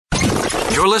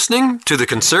You're listening to The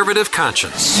Conservative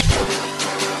Conscience.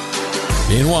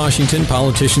 In Washington,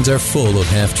 politicians are full of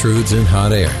half-truths and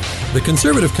hot air. The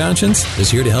Conservative Conscience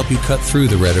is here to help you cut through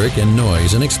the rhetoric and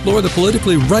noise and explore the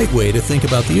politically right way to think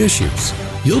about the issues.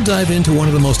 You'll dive into one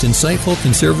of the most insightful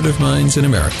conservative minds in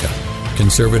America.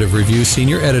 Conservative Review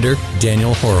Senior Editor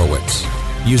Daniel Horowitz.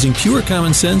 Using pure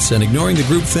common sense and ignoring the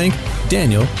groupthink,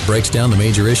 Daniel breaks down the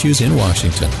major issues in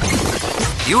Washington.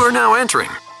 You are now entering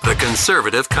The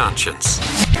Conservative Conscience.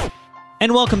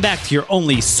 And welcome back to your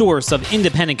only source of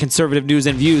independent conservative news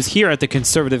and views here at The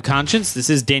Conservative Conscience. This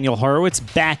is Daniel Horowitz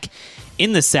back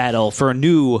in the saddle for a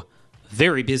new,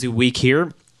 very busy week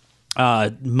here.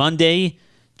 Monday,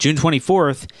 June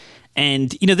 24th.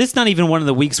 And, this is not even one of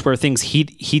the weeks where things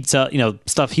heats up,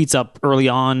 stuff heats up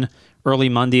early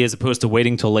Monday as opposed to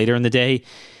waiting till later in the day.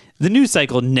 The news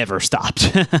cycle never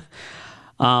stopped.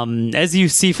 As you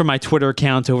see from my Twitter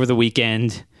account over the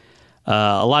weekend,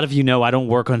 a lot of you know I don't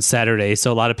work on Saturday,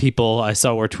 so a lot of people I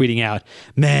saw were tweeting out,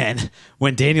 man,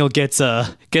 when Daniel gets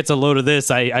a load of this,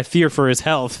 I fear for his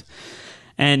health.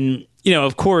 And,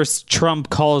 of course, Trump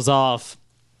calls off,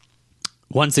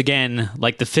 once again,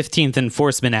 like the 15th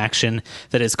enforcement action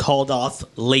that is called off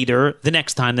later, the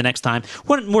next time,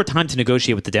 one more time to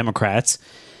negotiate with the Democrats.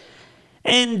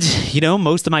 And,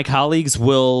 most of my colleagues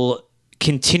will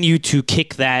continue to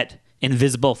kick that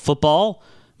invisible football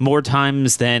more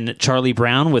times than Charlie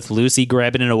Brown with Lucy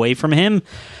grabbing it away from him.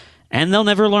 And they'll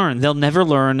never learn. They'll never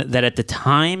learn that at the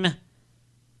time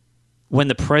when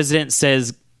the president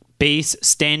says, base,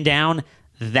 stand down,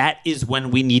 that is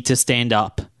when we need to stand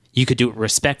up. You could do it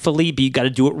respectfully, but you got to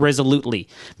do it resolutely.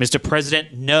 Mr.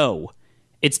 President, no.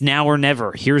 It's now or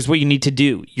never. Here's what you need to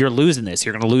do. You're losing this.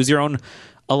 You're going to lose your own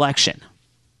election.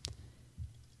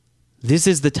 This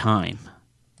is the time.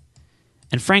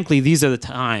 And frankly, these are the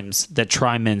times that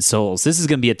try men's souls. This is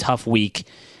going to be a tough week.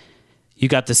 You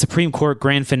got the Supreme Court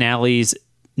grand finales.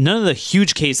 None of the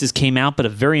huge cases came out, but a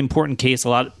very important case a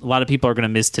lot of people are going to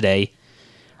miss today.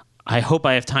 I hope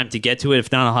I have time to get to it.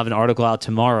 If not, I'll have an article out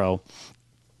tomorrow.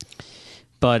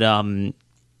 But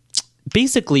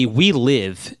basically, we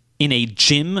live in a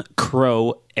Jim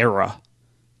Crow era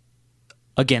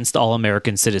against all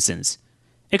American citizens.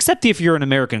 Except if you're an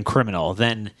American criminal,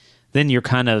 then you're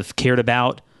kind of cared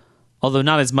about, although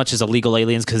not as much as illegal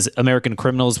aliens, because American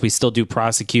criminals we still do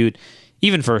prosecute,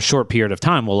 even for a short period of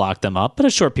time. We'll lock them up, but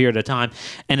a short period of time,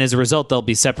 and as a result, they'll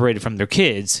be separated from their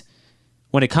kids.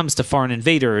 When it comes to foreign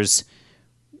invaders,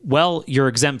 well, you're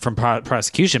exempt from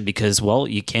prosecution because, well,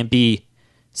 you can't be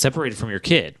separated from your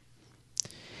kid.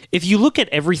 If you look at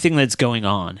everything that's going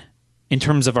on in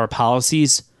terms of our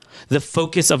policies, the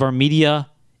focus of our media,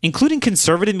 including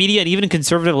conservative media and even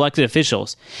conservative elected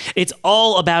officials, it's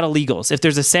all about illegals. If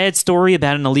there's a sad story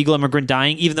about an illegal immigrant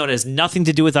dying, even though it has nothing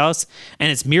to do with us,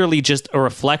 and it's merely just a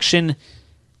reflection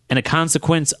and a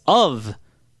consequence of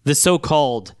the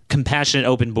so-called compassionate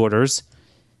open borders,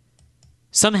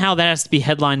 somehow that has to be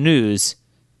headline news.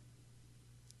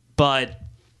 But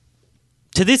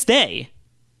to this day,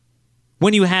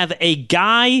 when you have a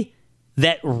guy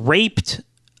that raped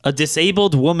a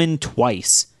disabled woman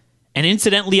twice, and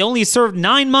incidentally only served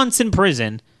 9 months in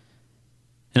prison,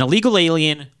 an illegal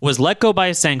alien was let go by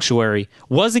a sanctuary,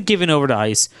 wasn't given over to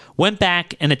ICE, went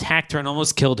back and attacked her and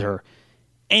almost killed her.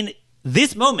 And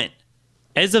this moment,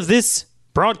 as of this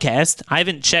broadcast, I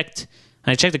haven't checked,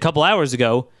 I checked a couple hours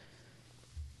ago,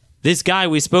 this guy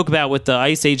we spoke about with the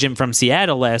ICE agent from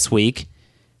Seattle last week,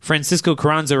 Francisco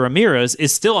Carranza Ramirez,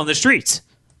 is still on the streets.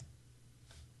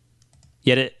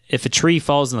 Yet if a tree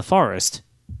falls in the forest,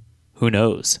 who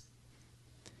knows?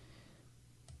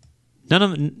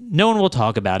 No one will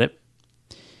talk about it.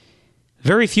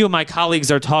 Very few of my colleagues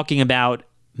are talking about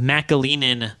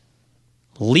McAleenan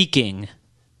leaking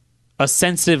a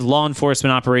sensitive law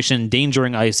enforcement operation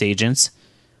endangering ICE agents,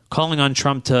 calling on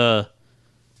Trump to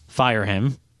fire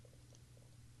him.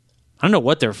 I don't know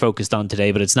what they're focused on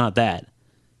today, but it's not that.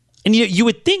 And you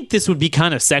would think this would be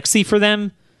kind of sexy for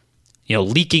them,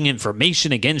 leaking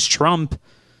information against Trump.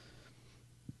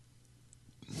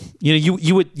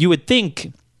 You would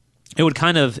think it would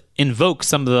kind of invoke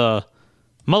some of the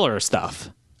Mueller stuff.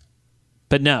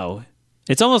 But no,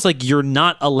 it's almost like you're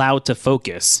not allowed to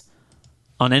focus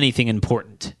on anything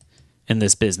important in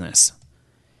this business.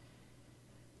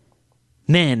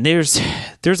 Man, there's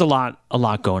a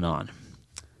lot going on.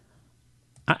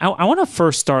 I want to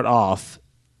first start off,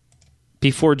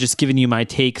 before just giving you my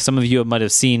take. Some of you might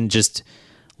have seen just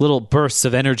little bursts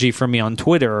of energy from me on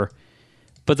Twitter,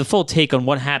 but the full take on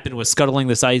what happened with scuttling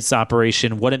this ICE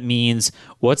operation, what it means,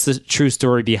 what's the true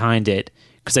story behind it,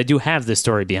 because I do have the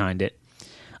story behind it.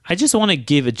 I just want to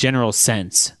give a general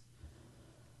sense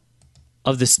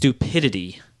of the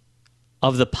stupidity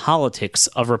of the politics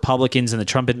of Republicans and the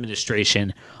Trump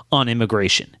administration on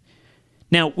immigration.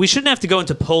 Now, we shouldn't have to go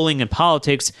into polling and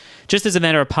politics. Just as a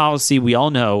matter of policy, we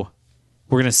all know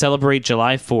we're going to celebrate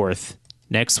July 4th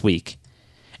next week.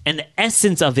 And the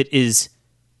essence of it is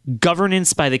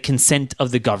governance by the consent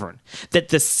of the governed. That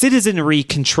the citizenry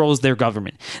controls their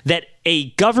government. That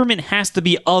a government has to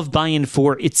be of, by, and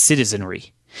for its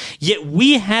citizenry. Yet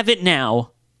we have it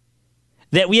now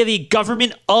that we have a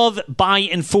government of, by,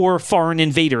 and for foreign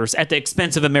invaders at the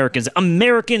expense of Americans.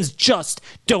 Americans just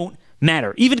don't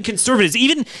matter. Even conservatives,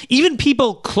 even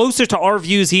people closer to our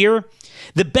views here,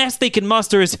 the best they can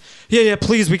muster is, yeah,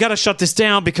 please, we got to shut this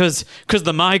down because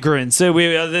the migrants,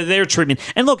 their treatment.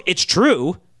 And look, it's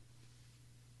true.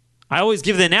 I always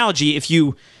give the analogy, if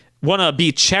you want to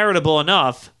be charitable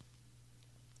enough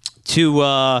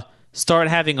to start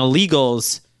having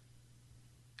illegals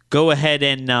go ahead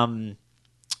and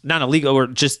not illegal, or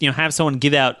just have someone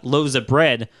give out loaves of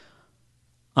bread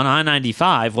on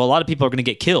I-95, well, a lot of people are going to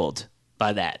get killed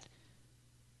by that.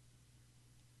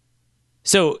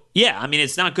 So, yeah, I mean,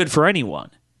 it's not good for anyone.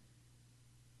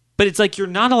 But it's like you're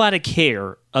not allowed to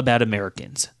care about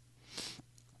Americans.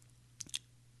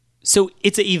 So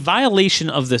it's a violation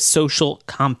of the social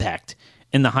compact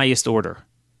in the highest order.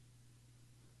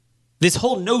 This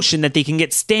whole notion that they can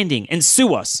get standing and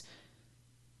sue us.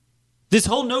 This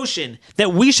whole notion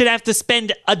that we should have to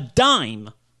spend a dime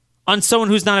on someone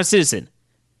who's not a citizen.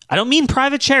 I don't mean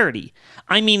private charity.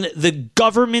 I mean the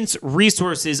government's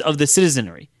resources of the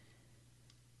citizenry.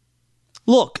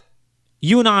 Look,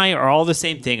 you and I are all the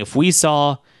same thing. If we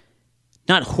saw,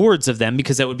 not hordes of them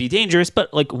because that would be dangerous,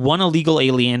 but like one illegal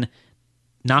alien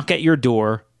knock at your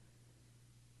door,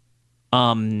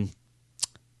 and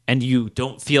you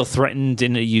don't feel threatened,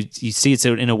 and you see it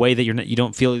in a way that you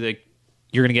don't feel like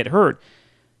you're going to get hurt,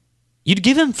 you'd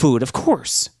give him food, of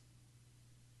course.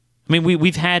 I mean,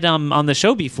 we've had on the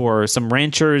show before some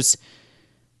ranchers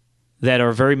that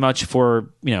are very much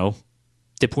for,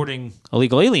 deporting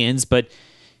illegal aliens, but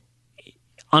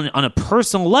on a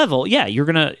personal level, yeah, you're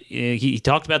going to, he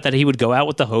talked about that he would go out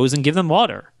with the hose and give them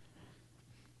water.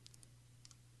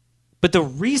 But the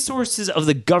resources of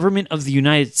the government of the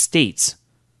United States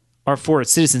are for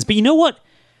its citizens. But you know what?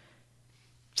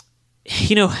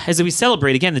 As we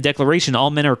celebrate, again, the Declaration,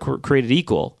 all men are created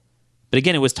equal. But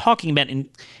again, it was talking about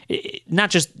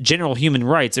not just general human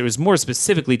rights. It was more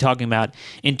specifically talking about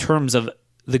in terms of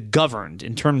the governed,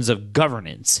 in terms of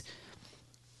governance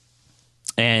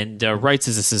and rights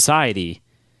as a society.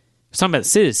 It's talking about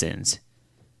citizens.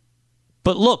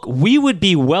 But look, we would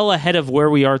be well ahead of where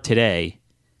we are today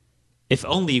if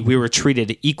only we were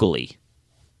treated equally,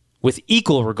 with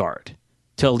equal regard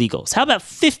to illegals. How about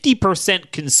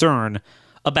 50% concern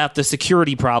about the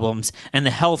security problems and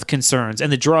the health concerns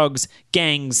and the drugs,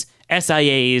 gangs,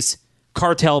 SIAs,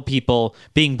 cartel people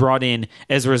being brought in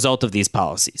as a result of these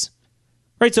policies?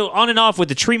 Right, so on and off with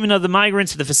the treatment of the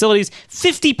migrants at the facilities,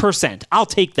 50%. I'll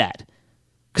take that.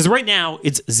 Because right now,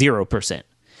 it's 0%.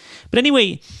 But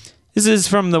anyway, this is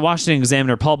from the Washington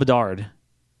Examiner, Paul Bedard.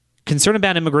 Concern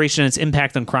about immigration and its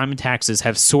impact on crime and taxes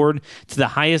have soared to the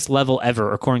highest level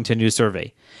ever, according to a new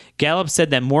survey. Gallup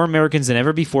said that more Americans than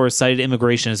ever before cited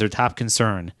immigration as their top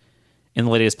concern in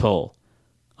the latest poll.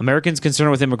 Americans'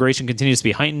 concern with immigration continues to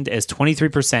be heightened as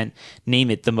 23% name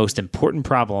it the most important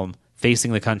problem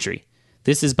facing the country.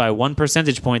 This is by 1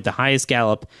 percentage point the highest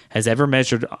Gallup has ever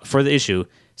measured for the issue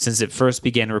since it first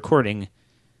began recording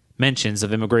mentions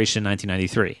of immigration in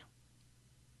 1993.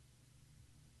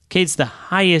 Okay, it's the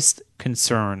highest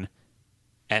concern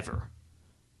ever.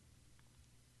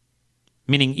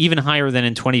 Meaning even higher than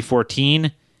in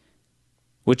 2014,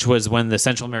 which was when the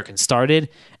Central Americans started,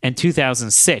 and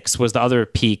 2006 was the other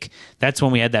peak. That's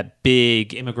when we had that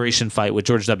big immigration fight with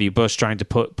George W. Bush trying to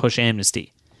push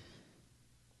amnesty.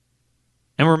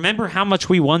 And remember how much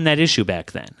we won that issue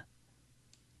back then.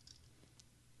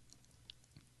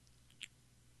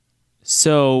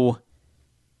 So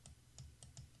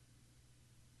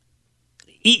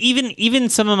even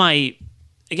some of my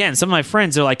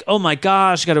friends are like, oh my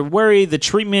gosh, got to worry the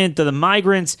treatment of the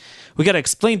migrants. We got to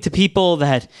explain to people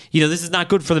that, this is not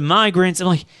good for the migrants. I'm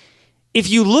like, if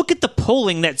you look at the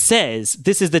polling that says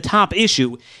this is the top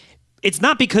issue, it's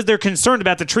not because they're concerned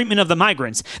about the treatment of the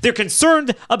migrants. They're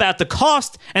concerned about the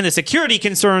cost and the security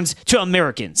concerns to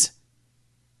Americans.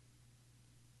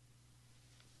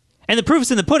 And the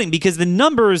proof's in the pudding because the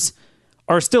numbers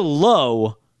are still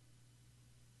low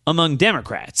among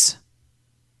Democrats.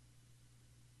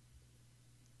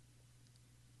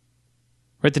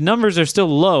 Right? The numbers are still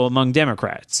low among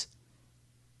Democrats.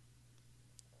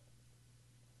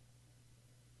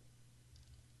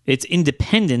 It's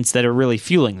independents that are really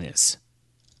fueling this.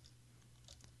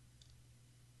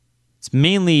 It's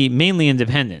mainly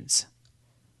independents.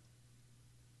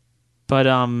 But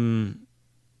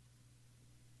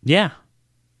yeah.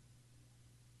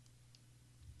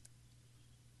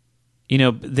 You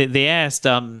know, they asked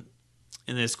in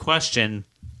this question,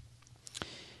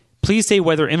 please say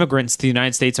whether immigrants to the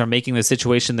United States are making the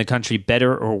situation in the country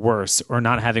better or worse, or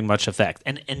not having much effect.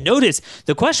 And notice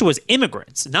the question was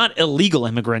immigrants, not illegal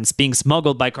immigrants being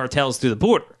smuggled by cartels through the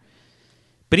border.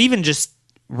 But even just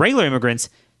regular immigrants,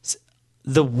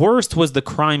 the worst was the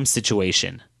crime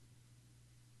situation.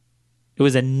 It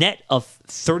was a net of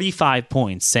 35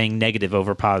 points saying negative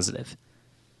over positive.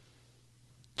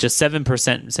 Just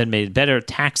 7% said made it better.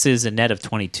 Taxes, a net of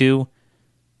 22.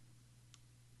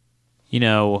 You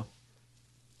know,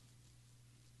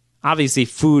 obviously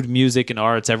food, music, and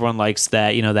arts, everyone likes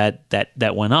that. You know,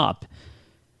 that went up.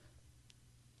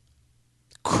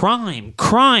 Crime.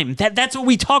 That's what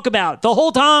we talk about the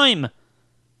whole time.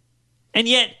 And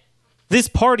yet, this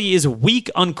party is weak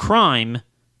on crime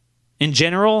in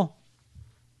general,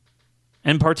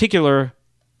 and in particular,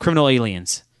 criminal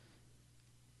aliens.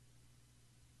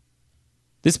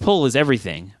 This poll is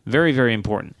everything. Very, very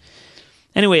important.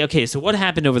 Anyway, okay, so what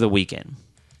happened over the weekend?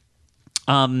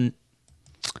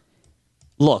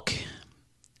 Look,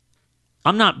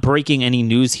 I'm not breaking any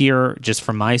news here just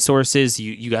from my sources.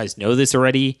 You guys know this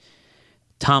already.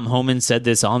 Tom Homan said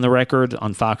this on the record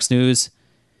on Fox News.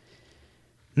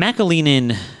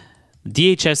 McAleenan,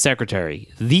 DHS Secretary,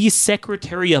 the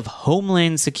Secretary of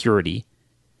Homeland Security,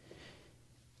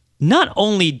 not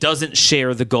only doesn't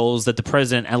share the goals that the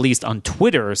president, at least on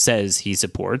Twitter, says he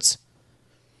supports,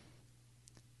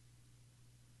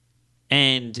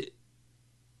 and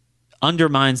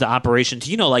undermines the operation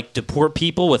to, like deport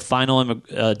people with final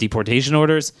deportation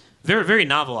orders. Very, very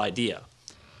novel idea.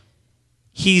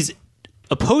 He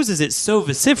opposes it so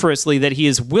vociferously that he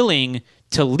is willing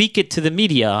to leak it to the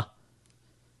media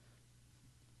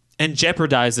and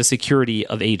jeopardize the security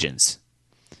of agents.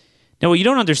 Now, what you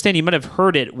don't understand, you might have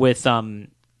heard it with Brian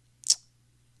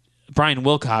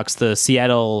Wilcox, the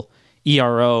Seattle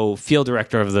ERO field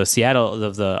director of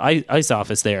the ICE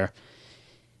office there.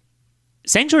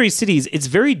 Sanctuary cities, it's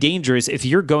very dangerous if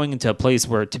you're going into a place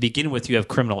where, to begin with, you have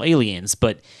criminal aliens,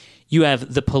 but you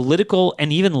have the political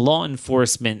and even law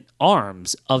enforcement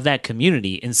arms of that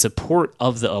community in support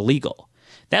of the illegal.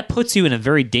 That puts you in a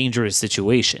very dangerous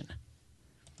situation.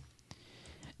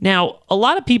 Now, a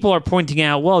lot of people are pointing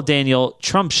out, well, Daniel,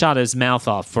 Trump shot his mouth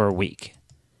off for a week.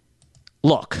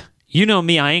 Look, you know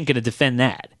me, I ain't going to defend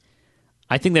that.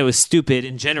 I think that was stupid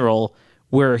in general,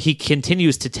 where he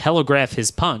continues to telegraph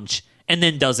his punch and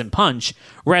then doesn't punch,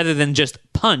 rather than just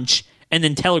punch and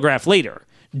then telegraph later.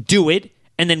 Do it,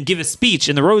 and then give a speech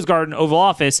in the Rose Garden Oval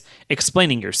Office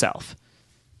explaining yourself.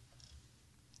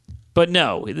 But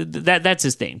no, that's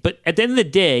his thing. But at the end of the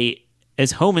day,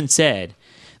 as Homan said,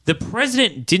 the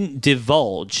president didn't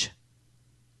divulge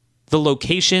the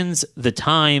locations, the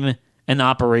time, and the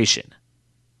operation.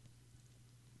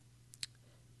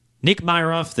 Nick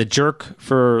Myroff, the jerk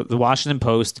for the Washington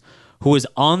Post, who was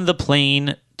on the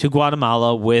plane to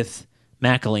Guatemala with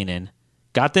McAleenan,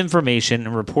 got the information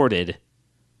and reported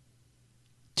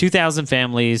 2,000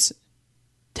 families,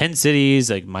 10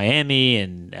 cities like Miami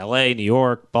and LA, New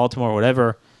York, Baltimore,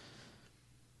 whatever.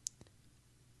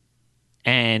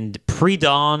 And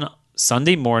pre-dawn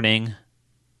Sunday morning,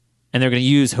 and they're going to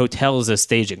use hotels as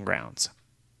staging grounds.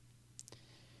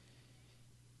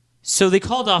 So they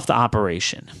called off the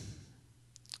operation.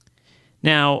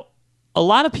 Now, a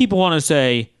lot of people want to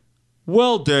say,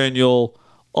 well, Daniel,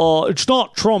 it's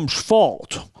not Trump's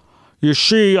fault. You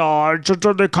see,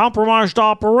 they compromised the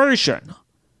operation.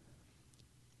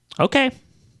 Okay.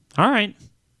 All right.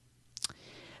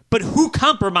 But who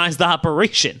compromised the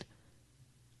operation?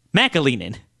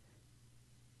 McAleenan.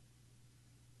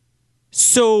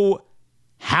 So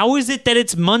how is it that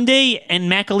it's Monday and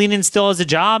McAleenan still has a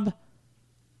job?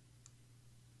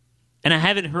 And I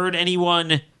haven't heard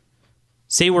anyone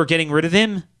say we're getting rid of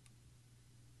him?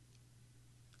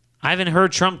 I haven't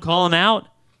heard Trump call him out?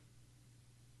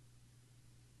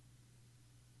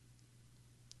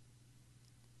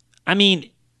 I mean,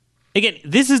 again,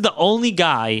 this is the only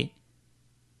guy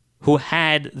who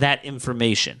had that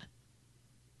information,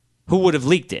 who would have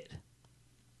leaked it.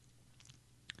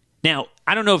 Now,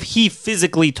 I don't know if he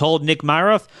physically told Nick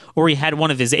Myroff or he had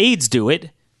one of his aides do it,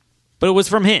 but it was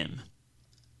from him.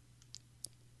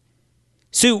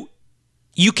 So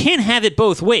you can't have it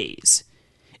both ways.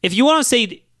 If you want to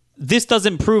say this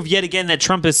doesn't prove yet again that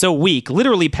Trump is so weak,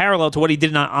 literally parallel to what he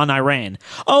did on Iran.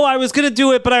 Oh, I was going to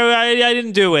do it, but I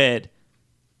didn't do it.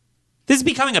 This is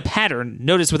becoming a pattern.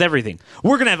 Notice with everything.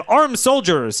 We're going to have armed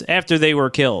soldiers after they were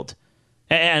killed.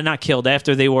 Not killed,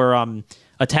 after they were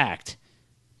attacked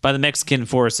by the Mexican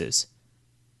forces.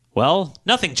 Well,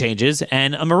 nothing changes,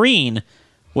 and a Marine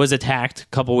was attacked a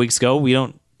couple weeks ago.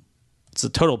 It's a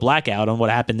total blackout on what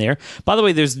happened there. By the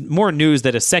way, there's more news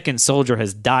that a second soldier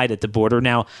has died at the border.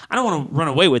 Now, I don't want to run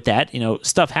away with that.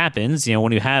 Stuff happens,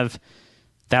 when you have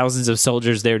thousands of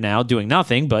soldiers there now doing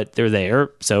nothing, but they're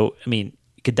there. So, you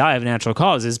could die of natural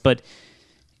causes, but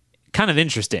kind of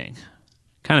interesting.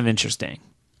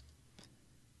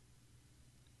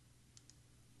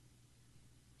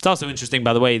 It's also interesting,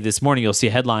 by the way, this morning you'll see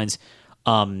headlines,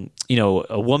 a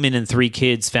woman and 3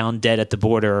 kids found dead at the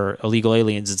border, illegal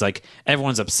aliens. It's like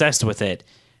everyone's obsessed with it,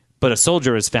 but a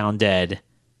soldier is found dead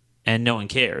and no one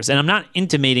cares. And I'm not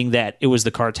intimating that it was the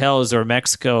cartels or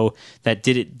Mexico that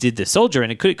did the soldier,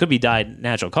 and it could be died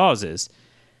natural causes.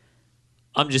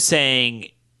 I'm just saying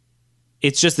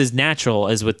it's just as natural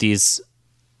as with the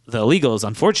illegals,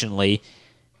 unfortunately.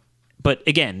 But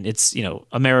again, it's,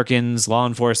 Americans, law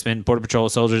enforcement, Border Patrol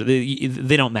soldiers,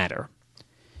 they don't matter.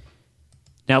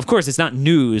 Now, of course, it's not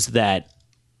news that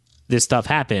this stuff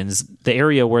happens. The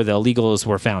area where the illegals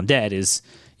were found dead is,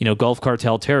 Gulf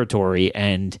Cartel territory.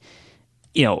 And,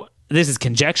 this is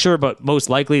conjecture, but most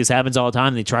likely this happens all the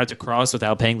time. They tried to cross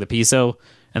without paying the peso,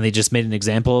 and they just made an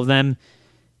example of them.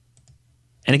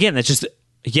 And again, that's just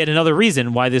yet another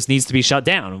reason why this needs to be shut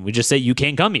down. We just say you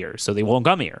can't come here, so they won't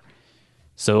come here.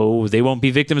 So they won't be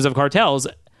victims of cartels,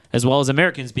 as well as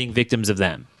Americans being victims of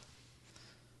them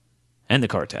and the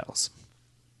cartels.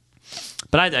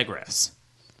 But I digress.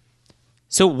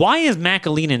 So why is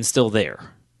McAleenan still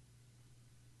there?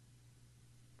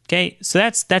 Okay, so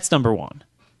that's number one.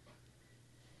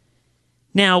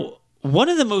 Now, one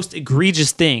of the most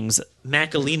egregious things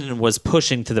McAleenan was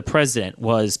pushing to the president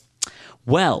was,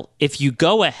 well, if you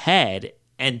go ahead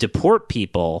and deport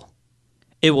people,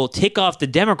 it will tick off the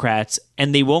Democrats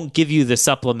and they won't give you the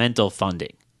supplemental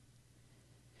funding.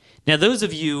 Now, those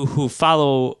of you who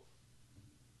follow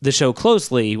the show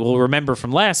closely will remember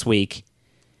from last week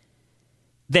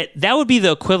that would be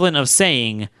the equivalent of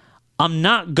saying, I'm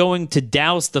not going to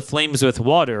douse the flames with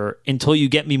water until you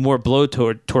get me more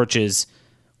blowtorches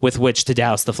with which to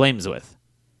douse the flames with.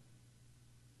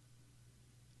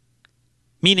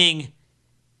 Meaning,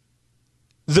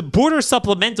 the border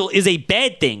supplemental is a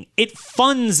bad thing. It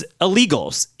funds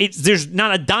illegals. There's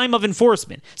not a dime of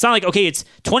enforcement. It's not like, okay, it's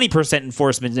 20%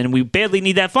 enforcement and we badly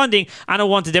need that funding. I don't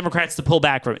want the Democrats to pull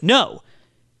back from it. No.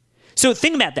 So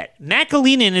think about that.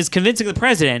 McAleenan is convincing the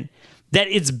president that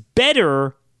it's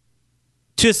better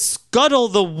to scuttle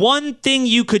the one thing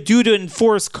you could do to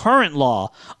enforce current law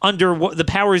under the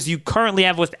powers you currently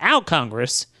have without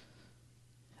Congress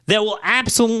that will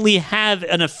absolutely have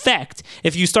an effect.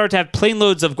 If you start to have plane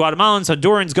loads of Guatemalans,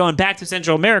 Hondurans going back to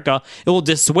Central America, it will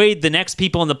dissuade the next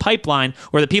people in the pipeline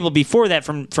or the people before that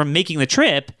from making the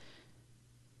trip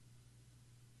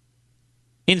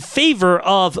in favor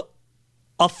of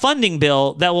a funding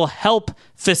bill that will help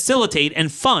facilitate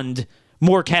and fund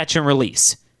more catch and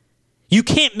release. You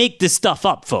can't make this stuff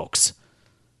up, folks.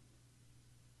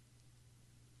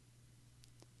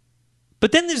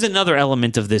 But then there's another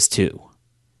element of this too.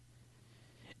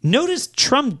 Notice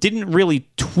Trump didn't really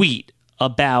tweet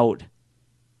about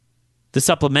the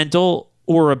supplemental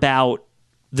or about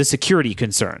the security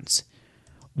concerns.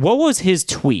 What was his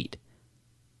tweet?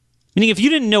 Meaning, if you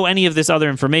didn't know any of this other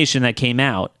information that came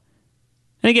out,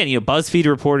 and again, BuzzFeed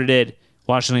reported it,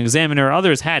 Washington Examiner,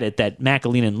 others had it that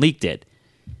McAleenan leaked it.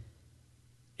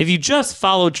 If you just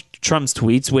followed Trump's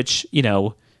tweets, which,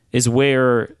 is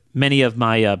where many of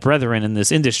my brethren in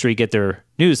this industry get their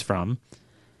news from,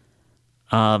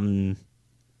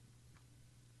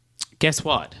 guess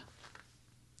what?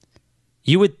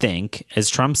 You would think, as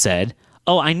Trump said,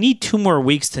 I need 2 more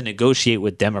weeks to negotiate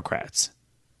with Democrats.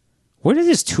 Where did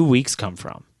this 2 weeks come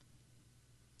from?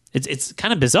 It's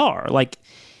kind of bizarre.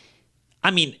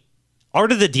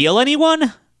 Art of the deal,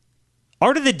 anyone?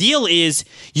 Art of the deal is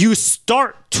you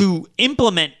start to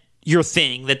implement your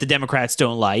thing that the Democrats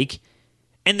don't like,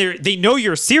 and they know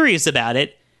you're serious about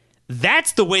it.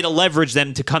 That's the way to leverage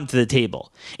them to come to the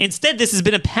table. Instead, this has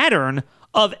been a pattern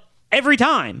of every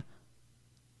time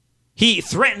he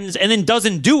threatens and then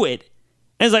doesn't do it.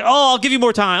 And it's like, I'll give you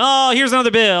more time. Here's another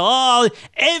bill.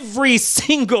 Every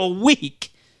single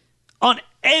week on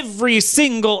every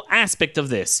single aspect of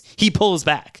this, he pulls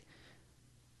back.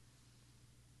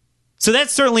 So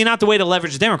that's certainly not the way to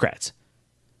leverage the Democrats.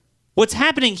 What's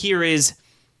happening here is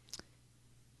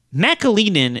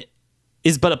McAleenan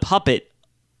is but a puppet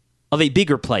of a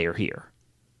bigger player here,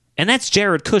 and that's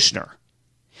Jared Kushner.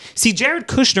 See, Jared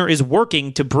Kushner is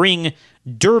working to bring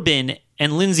Durbin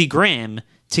and Lindsey Graham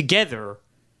together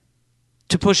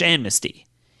to push amnesty.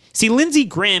 See, Lindsey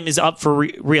Graham is up for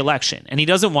re-election, and he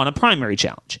doesn't want a primary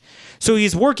challenge. So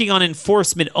he's working on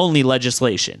enforcement-only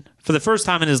legislation. For the first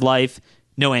time in his life,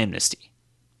 no amnesty.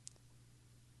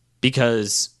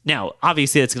 Because, now,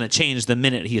 obviously that's going to change the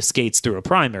minute he skates through a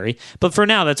primary, but for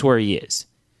now, that's where he is.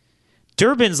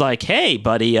 Durbin's like, hey,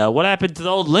 buddy, what happened to the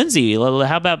old Lindsey?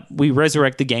 How about we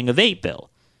resurrect the Gang of Eight bill?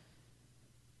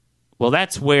 Well,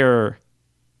 that's where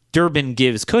Durbin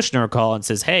gives Kushner a call and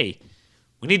says, hey,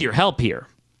 we need your help here.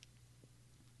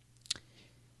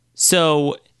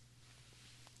 So,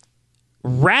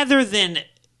 rather than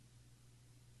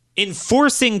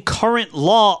enforcing current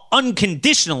law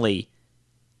unconditionally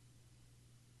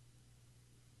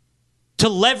to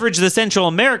leverage the Central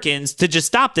Americans to just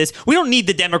stop this, we don't need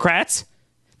the Democrats.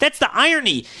 That's the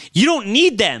irony. You don't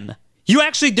need them. You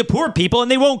actually deport people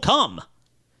and they won't come.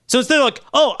 So instead of like,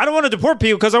 oh, I don't want to deport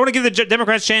people because I want to give the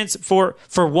Democrats a chance for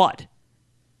what?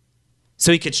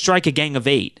 So he could strike a Gang of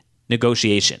Eight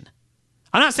negotiation.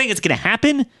 I'm not saying it's going to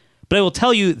happen, but I will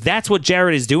tell you that's what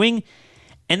Jared is doing,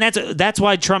 and that's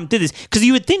why Trump did this. Because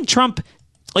you would think Trump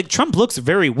looks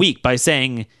very weak by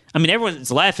saying, I mean,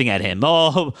 everyone's laughing at him.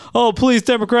 Oh, please,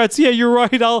 Democrats, yeah, you're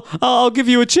right. I'll give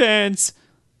you a chance.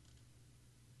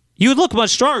 You would look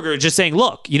much stronger just saying,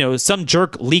 look, some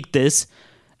jerk leaked this.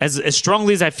 As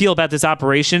strongly as I feel about this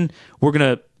operation, we're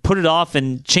going to put it off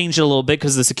and change it a little bit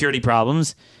because of the security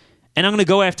problems. And I'm going to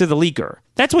go after the leaker.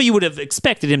 That's what you would have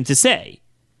expected him to say.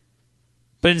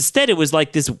 But instead, it was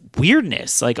like this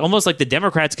weirdness, like almost like the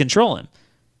Democrats control him.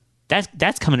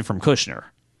 That's coming from Kushner.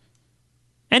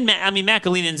 And,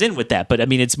 McAleenan's in with that, but,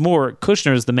 it's more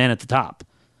Kushner's the man at the top.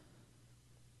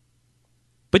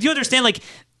 But you understand,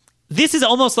 this is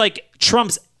almost like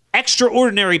Trump's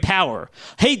extraordinary power.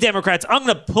 Hey, Democrats, I'm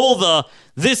going to pull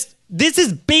this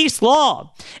is base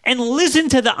law. And listen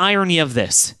to the irony of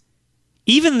this.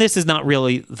 Even this is not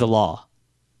really the law.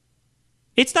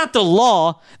 It's not the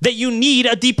law that you need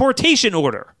a deportation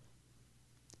order.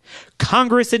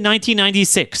 Congress in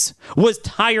 1996 was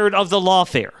tired of the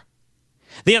lawfare.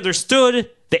 They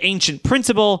understood the ancient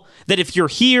principle that if you're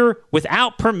here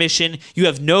without permission, you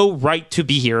have no right to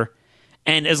be here.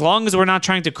 And as long as we're not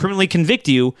trying to criminally convict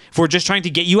you, if we're just trying to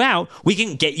get you out, we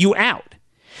can get you out.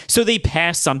 So they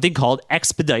passed something called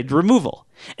expedited removal.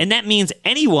 And that means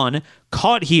anyone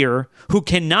caught here who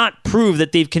cannot prove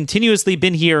that they've continuously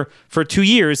been here for 2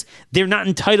 years, they're not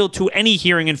entitled to any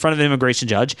hearing in front of an immigration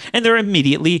judge, and they're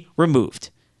immediately removed.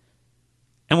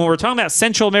 And when we're talking about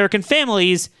Central American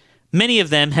families, many of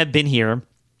them have been here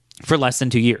for less than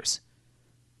 2 years.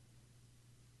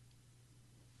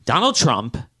 Donald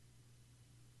Trump,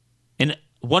 in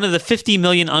one of the 50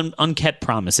 million unkept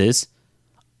promises,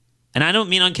 and I don't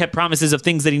mean unkept promises of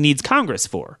things that he needs Congress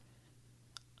for,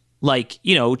 like,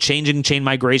 changing chain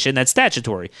migration, that's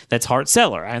statutory. That's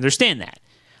Hart-Celler. I understand that.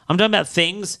 I'm talking about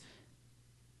things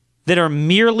that are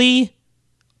merely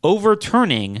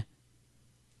overturning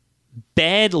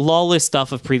bad, lawless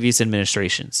stuff of previous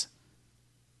administrations.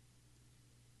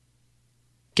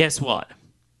 Guess what?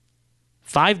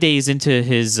 5 days into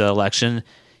his election,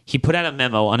 he put out a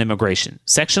memo on immigration.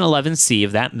 Section 11C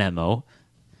of that memo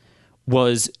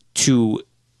was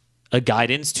a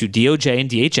guidance to DOJ and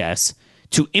DHS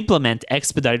to implement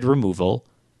expedited removal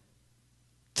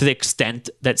to the extent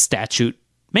that statute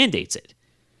mandates it.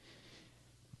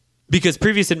 Because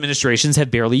previous administrations have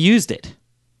barely used it.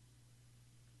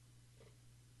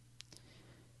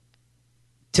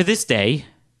 To this day,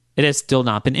 it has still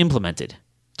not been implemented.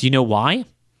 Do you know why?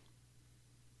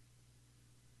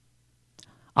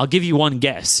 I'll give you one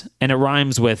guess, and it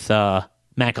rhymes with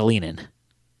McAleenan.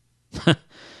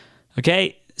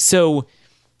 Okay? So,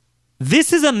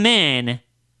 this is a man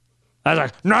that's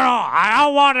like, no, I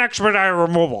don't want expedited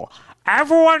removal.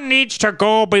 Everyone needs to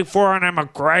go before an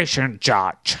immigration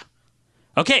judge.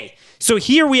 Okay, so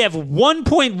here we have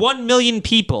 1.1 million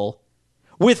people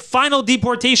with final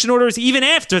deportation orders even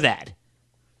after that.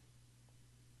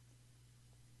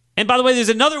 And by the way, there's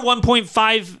another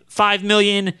 1.55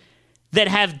 million that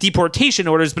have deportation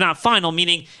orders, but not final,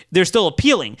 meaning they're still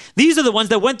appealing. These are the ones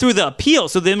that went through the appeal,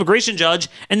 so the immigration judge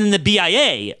and then the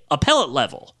BIA, appellate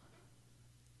level.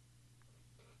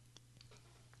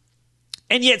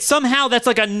 And yet somehow that's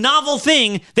like a novel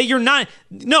thing that you're not...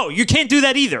 No, you can't do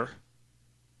that either.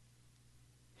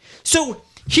 So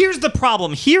here's the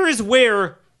problem. Here is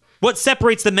where what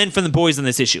separates the men from the boys on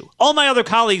this issue. All my other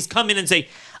colleagues come in and say,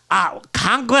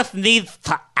 Congress needs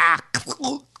to act.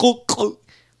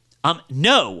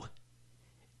 No.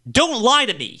 Don't lie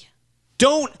to me.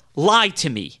 Don't lie to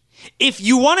me. If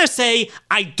you want to say,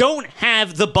 I don't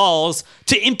have the balls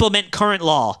to implement current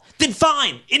law, then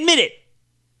fine, admit it.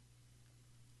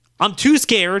 I'm too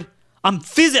scared. I'm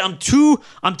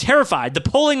terrified. The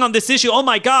polling on this issue, oh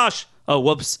my gosh. Oh,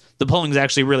 whoops. The polling is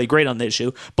actually really great on the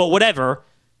issue. But whatever.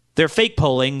 They're fake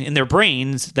polling in their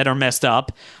brains that are messed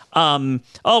up.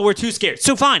 We're too scared.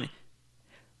 So fine.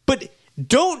 But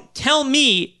don't tell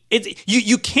me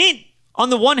you can't, on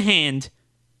the one hand,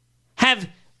 have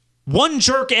one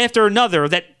jerk after another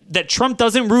that Trump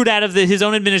doesn't root out of his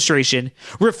own administration,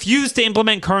 refuse to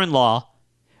implement current law,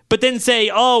 but then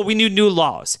say, we need new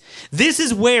laws. This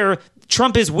is where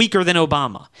Trump is weaker than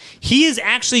Obama. He is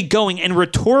actually going and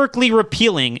rhetorically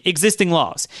repealing existing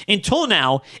laws. Until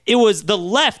now, it was the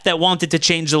left that wanted to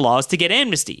change the laws to get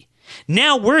amnesty.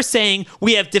 Now we're saying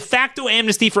we have de facto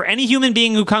amnesty for any human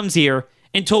being who comes here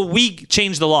until we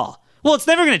change the law. Well, it's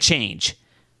never going to change.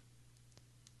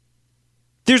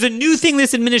 There's a new thing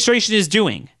this administration is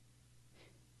doing.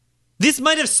 This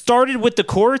might have started with the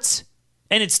courts,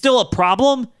 and it's still a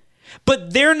problem,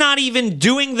 but they're not even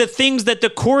doing the things that the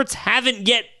courts haven't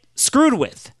yet screwed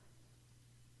with.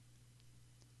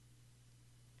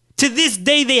 To this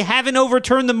day, they haven't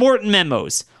overturned the Morton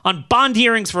memos. On bond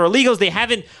hearings for illegals, they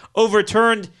haven't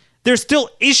overturned. They're still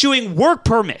issuing work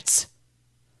permits.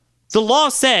 The law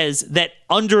says that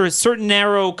under certain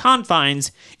narrow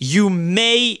confines, you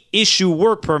may issue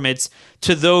work permits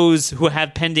to those who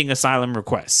have pending asylum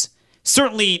requests.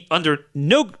 Certainly, under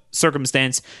no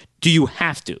circumstance do you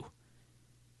have to.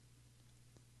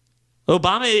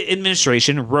 Obama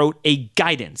administration wrote a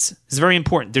guidance. It's very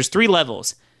important. There's 3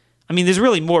 levels. I mean, there's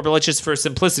really more, but let's just, for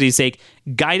simplicity's sake,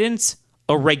 guidance,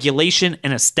 a regulation,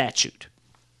 and a statute.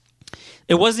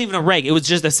 It wasn't even a reg. It was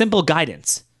just a simple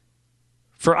guidance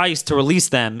for ICE to release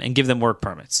them and give them work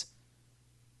permits.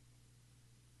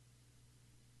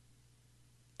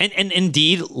 And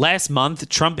indeed, last month,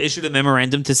 Trump issued a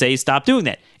memorandum to say stop doing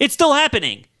that. It's still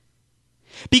happening.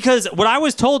 Because what I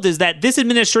was told is that this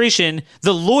administration,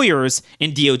 the lawyers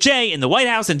in DOJ, in the White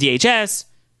House, and DHS,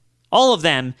 all of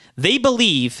them, they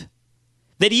believe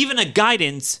that even a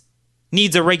guidance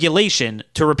needs a regulation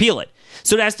to repeal it.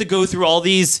 So it has to go through all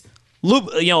these,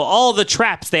 all the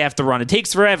traps they have to run. It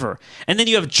takes forever. And then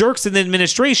you have jerks in the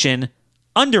administration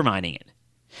undermining it.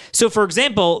 So, for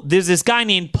example, there's this guy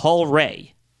named Paul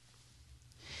Ray.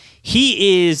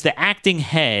 He is the acting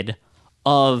head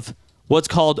of what's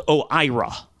called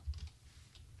OIRA.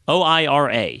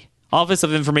 OIRA, Office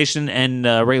of Information and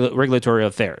Regulatory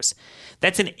Affairs.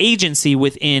 That's an agency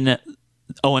within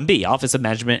OMB, Office of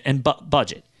Management and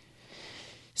Budget.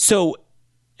 So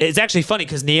it's actually funny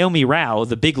because Naomi Rao,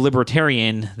 the big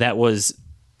libertarian that was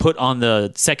put on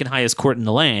the second highest court in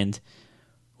the land,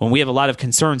 when we have a lot of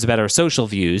concerns about our social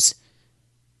views,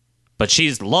 but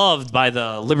she's loved by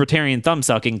the libertarian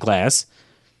thumb-sucking class,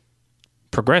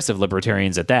 progressive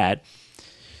libertarians at that.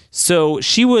 So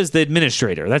she was the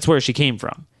administrator. That's where she came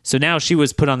from. So now she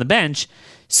was put on the bench.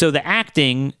 So the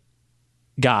acting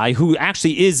guy, who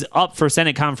actually is up for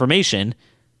Senate confirmation,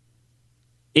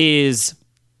 is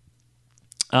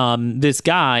this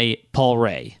guy, Paul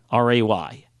Ray,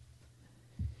 R-A-Y.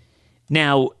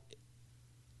 Now,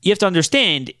 you have to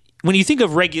understand, when you think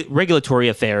of regulatory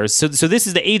affairs, so this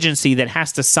is the agency that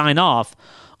has to sign off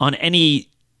on any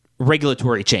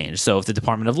regulatory change. So if the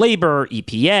Department of Labor,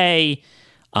 EPA,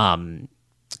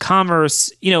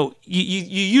 Commerce, you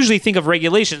usually think of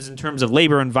regulations in terms of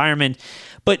labor, environment,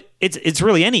 but it's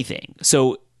really anything.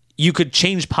 So you could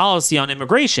change policy on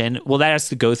immigration. Well, that has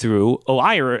to go through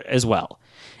OIRA as well.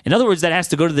 In other words, that has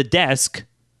to go to the desk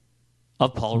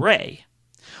of Paul Ray.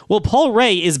 Well, Paul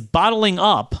Ray is bottling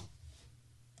up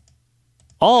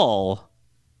all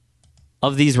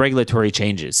of these regulatory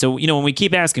changes. So, when we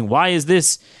keep asking, why is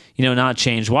this, not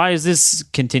changed? Why is this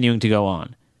continuing to go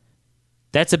on?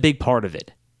 That's a big part of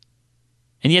it.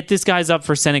 And yet this guy's up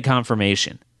for Senate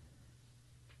confirmation.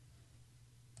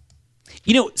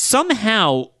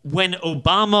 Somehow when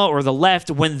Obama or the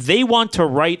left, when they want to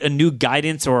write a new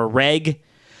guidance or a reg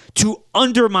to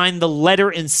undermine the letter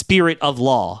and spirit of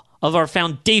law, of our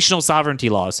foundational sovereignty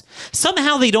laws,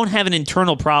 somehow they don't have an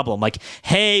internal problem. Like,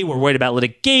 hey, we're worried about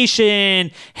litigation.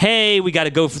 Hey, we got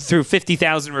to go through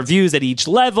 50,000 reviews at each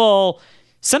level.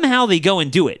 Somehow they go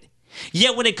and do it.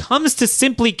 Yet when it comes to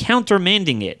simply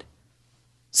countermanding it,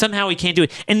 somehow we can't do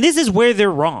it. And this is where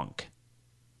they're wrong.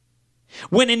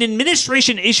 When an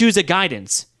administration issues a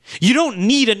guidance, you don't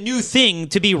need a new thing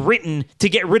to be written to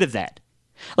get rid of that.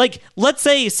 Like, let's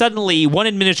say suddenly one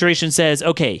administration says,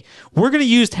 okay, we're going to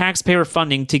use taxpayer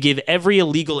funding to give every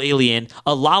illegal alien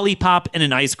a lollipop and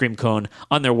an ice cream cone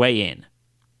on their way in.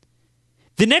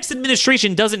 The next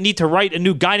administration doesn't need to write a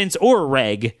new guidance or a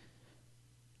reg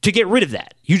to get rid of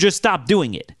that. You just stop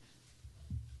doing it.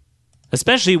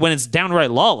 Especially when it's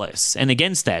downright lawless and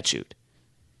against statute.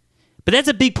 But that's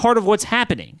a big part of what's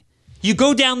happening. You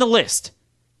go down the list.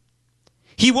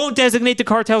 He won't designate the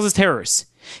cartels as terrorists.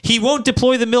 He won't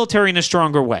deploy the military in a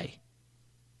stronger way.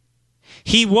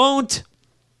 He won't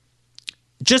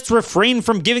just refrain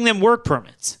from giving them work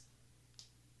permits.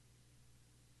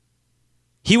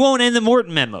 He won't end the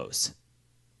Morton memos.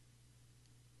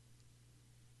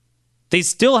 They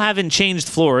still haven't changed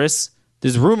Flores.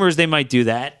 There's rumors they might do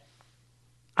that.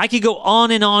 I could go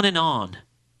on and on and on.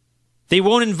 They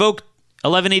won't invoke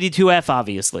 1182F,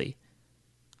 obviously.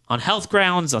 On health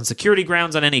grounds, on security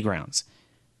grounds, on any grounds.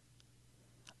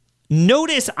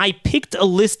 Notice I picked a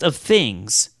list of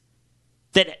things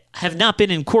that have not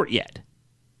been in court yet.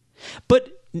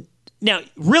 But now,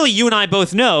 really, you and I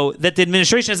both know that the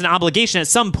administration has an obligation at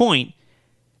some point,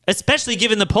 especially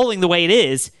given the polling the way it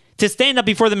is, to stand up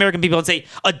before the American people and say,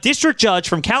 a district judge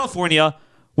from California,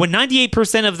 when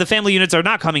 98% of the family units are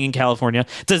not coming in California,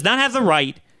 does not have the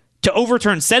right to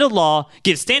overturn settled law,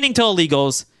 give standing to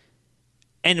illegals,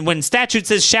 and when statute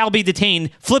says shall be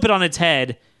detained, flip it on its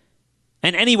head.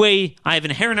 And anyway, I have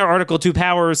inherent Article 2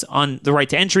 powers on the right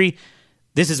to entry.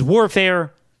 This is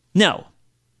warfare. No.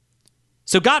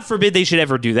 So God forbid they should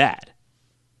ever do that.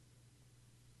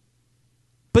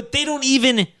 But they don't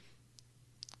even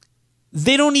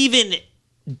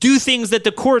do things that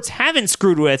the courts haven't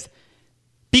screwed with,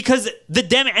 because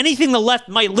anything the left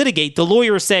might litigate, the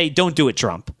lawyers say, don't do it,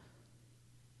 Trump.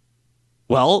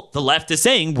 Well, the left is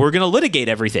saying, we're going to litigate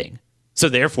everything. So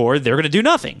therefore, they're going to do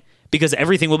nothing, because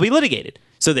everything will be litigated.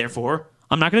 So therefore,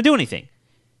 I'm not going to do anything.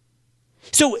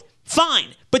 So fine,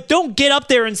 but don't get up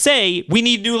there and say, we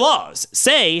need new laws.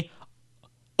 Say,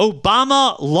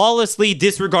 Obama lawlessly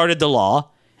disregarded the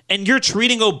law, and you're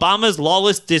treating Obama's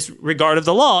lawless disregard of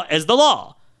the law as the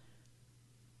law.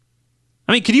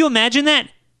 I mean, could you imagine that?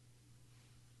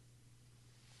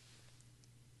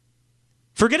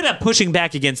 Forget about pushing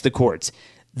back against the courts.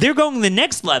 They're going the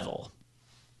next level.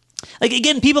 Like,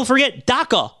 again, people forget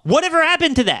DACA. Whatever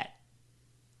happened to that?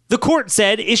 The court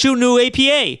said issue new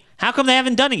APA. How come they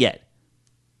haven't done it yet?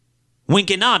 Wink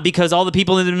and nod, because all the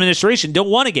people in the administration don't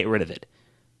want to get rid of it.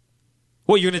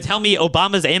 What, you're going to tell me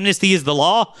Obama's amnesty is the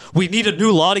law? We need a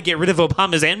new law to get rid of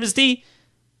Obama's amnesty?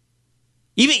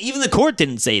 Even the court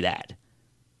didn't say that,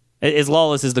 as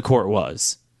lawless as the court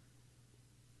was.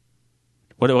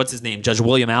 What's his name? Judge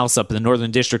William Alsup in the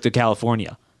Northern District of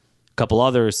California. A couple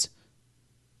others.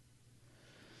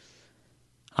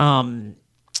 So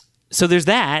there's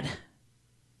that.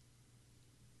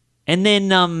 And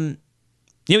then,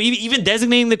 even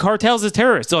designating the cartels as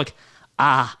terrorists. So like,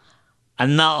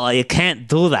 no, you can't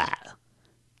do that.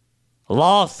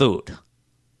 Lawsuit.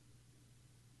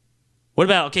 What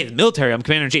about, the military? I'm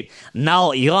commander-in-chief.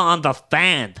 No, you don't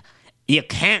understand. You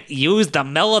can't use the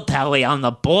military on the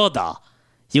border.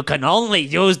 You can only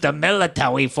use the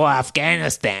military for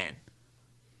Afghanistan.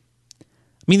 I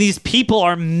mean, these people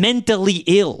are mentally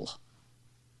ill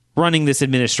running this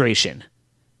administration.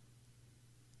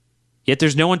 Yet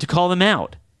there's no one to call them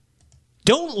out.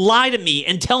 Don't lie to me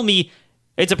and tell me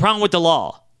it's a problem with the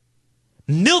law.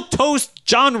 Milquetoast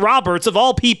John Roberts, of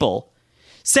all people,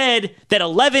 said that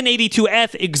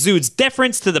 1182F exudes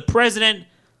deference to the president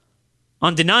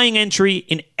on denying entry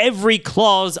in every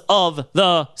clause of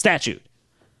the statute.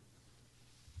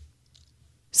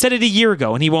 Said it a year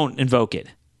ago, and he won't invoke it.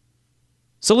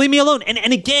 So leave me alone.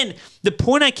 And again, the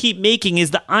point I keep making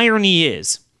is the irony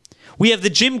is we have the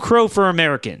Jim Crow for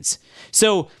Americans.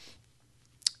 So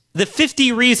the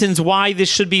 50 reasons why this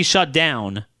should be shut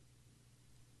down,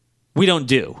 we don't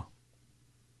do.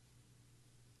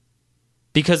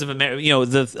 Because of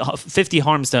the 50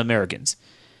 harms to Americans.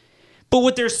 But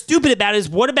what they're stupid about is,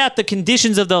 what about the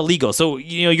conditions of the illegal? So,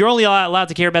 you're only allowed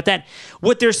to care about that.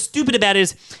 What they're stupid about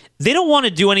is they don't want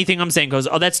to do anything I'm saying because,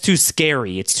 that's too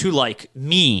scary. It's too,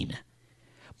 mean.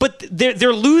 But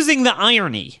they're losing the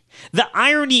irony. The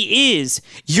irony is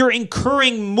you're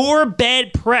incurring more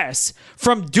bad press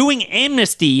from doing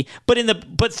amnesty,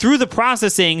 but through the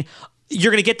processing,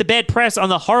 you're going to get the bad press on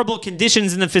the horrible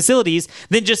conditions in the facilities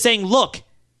than just saying, look,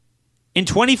 in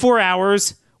 24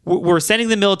 hours, we're sending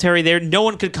the military there. No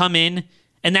one could come in,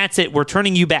 and that's it. We're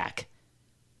turning you back.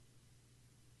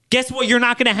 Guess what you're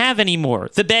not going to have anymore?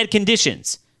 The bad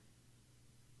conditions.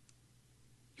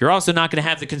 You're also not going to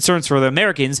have the concerns for the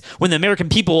Americans when the American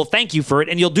people will thank you for it,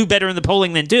 and you'll do better in the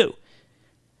polling than do.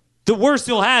 The worst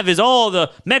you'll have is, oh,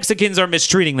 the Mexicans are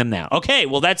mistreating them now. Okay,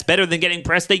 well, that's better than getting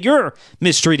press that you're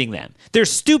mistreating them. They're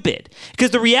stupid.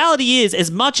 Because the reality is, as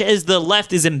much as the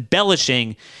left is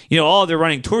embellishing, oh, they're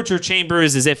running torture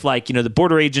chambers as if, like, the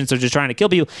border agents are just trying to kill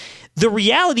people. The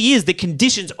reality is the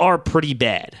conditions are pretty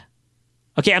bad.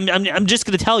 Okay, I'm just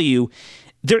going to tell you,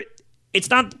 it's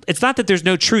not that there's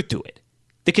no truth to it.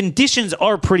 The conditions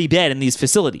are pretty bad in these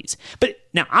facilities. But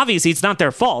now, obviously, it's not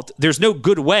their fault. There's no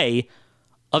good way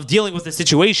of dealing with a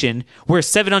situation where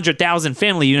 700,000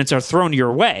 family units are thrown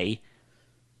your way.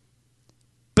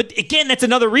 But again, that's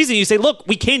another reason you say, look,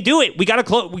 we can't do it. We got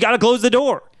to close the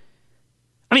door.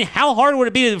 I mean, how hard would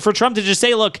it be for Trump to just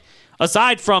say, look,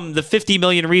 aside from the 50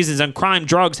 million reasons on crime,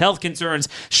 drugs, health concerns,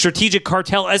 strategic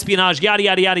cartel, espionage, yada,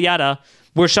 yada, yada, yada,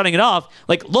 we're shutting it off.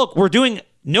 Like, look, we're doing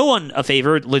no one a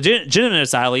favor, legitimate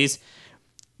asylees.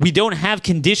 We don't have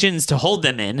conditions to hold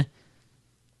them in.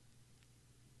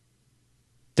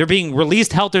 They're being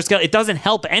released helter-skelter. It doesn't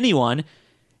help anyone.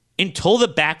 Until the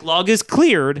backlog is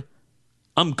cleared,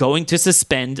 I'm going to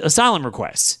suspend asylum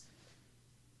requests.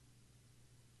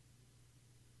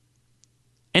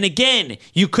 And again,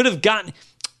 you could have gotten...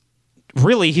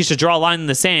 Really, he should draw a line in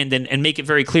the sand and make it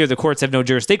very clear the courts have no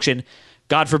jurisdiction.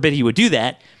 God forbid he would do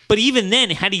that. But even then,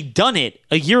 had he done it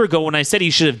a year ago when I said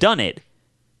he should have done it,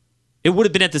 it would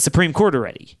have been at the Supreme Court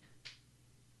already.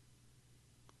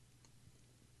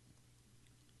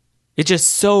 It's just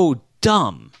so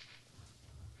dumb.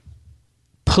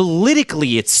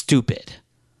 Politically, it's stupid.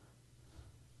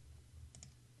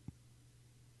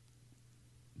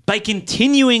 By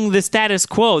continuing the status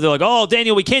quo, they're like, oh,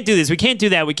 Daniel, we can't do this. We can't do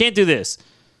that. We can't do this.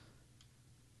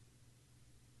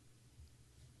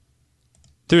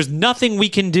 There's nothing we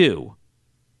can do.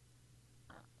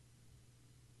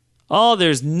 Oh,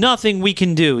 there's nothing we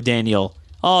can do, Daniel.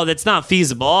 Oh, that's not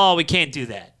feasible. Oh, we can't do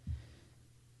that.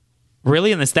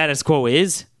 Really? And the status quo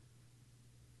is?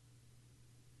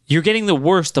 You're getting the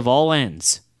worst of all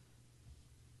ends.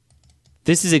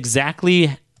 This is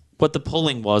exactly what the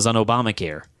polling was on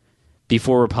Obamacare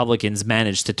before Republicans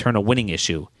managed to turn a winning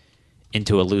issue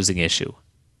into a losing issue.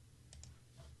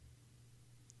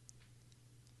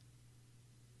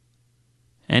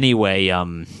 Anyway,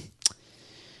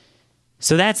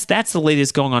 so that's the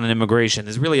latest going on in immigration.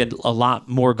 There's really a lot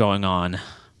more going on. A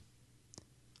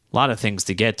lot of things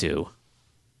to get to.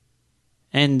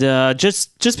 And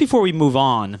just before we move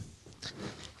on,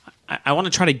 I want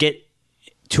to try to get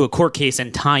to a court case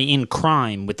and tie in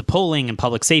crime with the polling and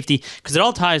public safety, because it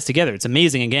all ties together. It's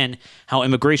amazing, again, how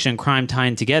immigration and crime tie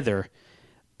in together.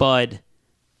 But,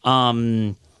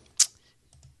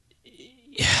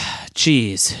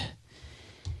 geez.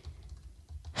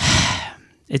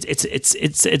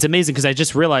 It's amazing, because I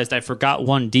just realized I forgot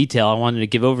one detail I wanted to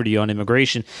give over to you on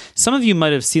immigration. Some of you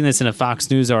might have seen this in a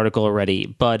Fox News article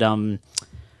already, but I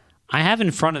have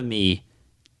in front of me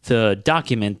the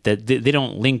document that they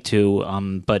don't link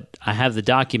to, but I have the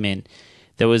document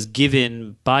that was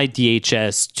given by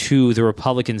DHS to the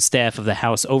Republican staff of the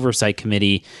House Oversight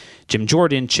Committee. Jim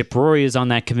Jordan, Chip Roy is on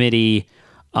that committee.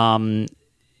 It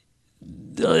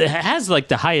has like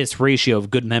the highest ratio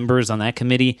of good members on that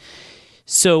committee.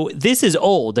 So this is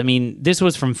old. I mean, this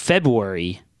was from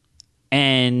February.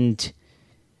 And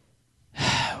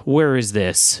where is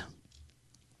this?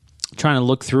 I'm trying to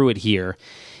look through it here.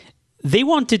 They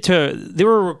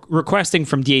were requesting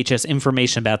from DHS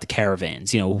information about the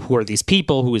caravans. Who are these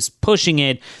people? Who is pushing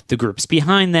it? The groups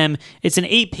behind them. It's an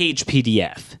 8-page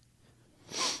PDF.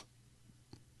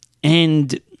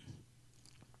 And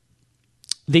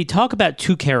they talk about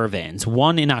 2 caravans.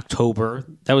 One in October.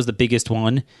 That was the biggest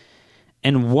one.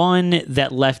 And one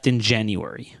that left in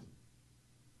January.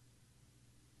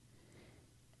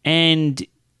 And,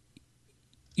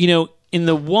 in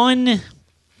the one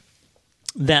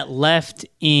that left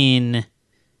in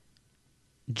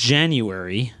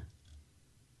January,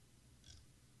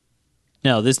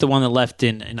 no, this is the one that left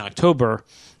in October,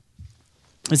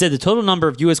 it said the total number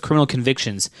of U.S. criminal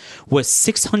convictions was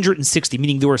 660,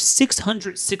 meaning there were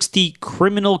 660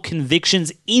 criminal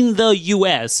convictions in the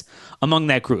U.S. among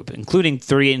that group, including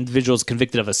 38 individuals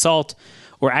convicted of assault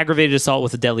or aggravated assault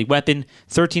with a deadly weapon,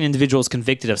 13 individuals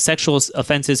convicted of sexual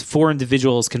offenses, 4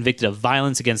 individuals convicted of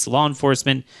violence against law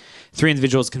enforcement, 3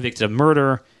 individuals convicted of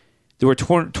murder. There were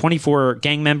 24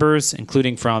 gang members,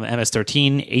 including from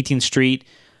MS-13, 18th Street,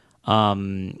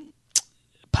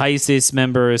 Paisis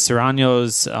members,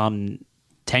 Serranos,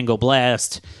 Tango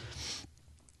Blast.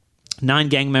 9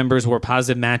 gang members were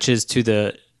positive matches to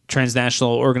the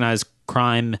Transnational Organized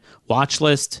Crime Watch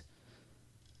List.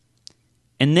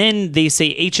 And then they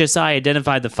say HSI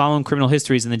identified the following criminal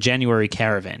histories in the January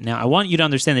caravan. Now, I want you to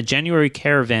understand the January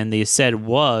caravan, they said,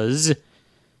 was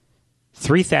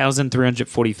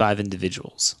 3,345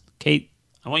 individuals. Okay,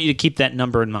 I want you to keep that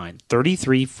number in mind.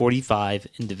 3,345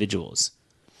 individuals.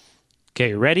 Okay,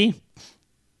 you ready?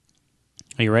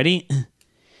 Are you ready?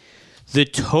 The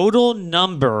total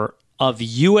number of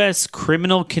U.S.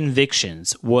 criminal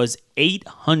convictions was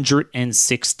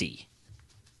 860,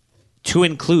 to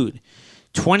include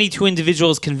 22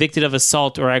 individuals convicted of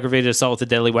assault or aggravated assault with a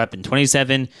deadly weapon,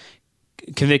 27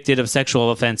 convicted of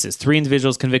sexual offenses, 3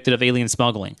 individuals convicted of alien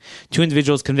smuggling, 2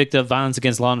 individuals convicted of violence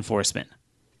against law enforcement,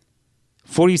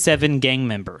 47 gang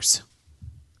members,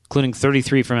 including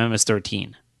 33 from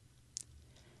MS-13.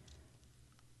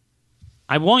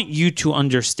 I want you to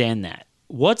understand that.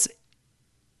 What's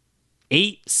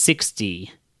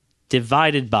 860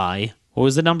 divided by, what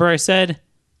was the number I said?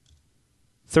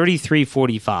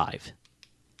 3345.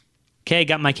 Okay, I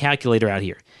got my calculator out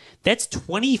here. That's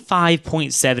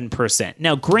 25.7%.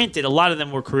 Now, granted, a lot of them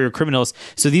were career criminals,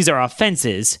 so these are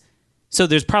offenses. So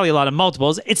there's probably a lot of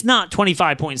multiples. It's not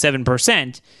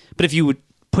 25.7%, but if you would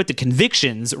put the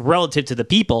convictions relative to the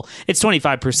people, it's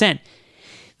 25%.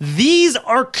 These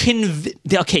are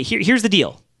okay, here's the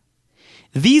deal.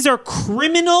 These are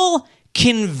criminal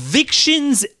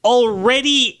convictions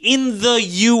already in the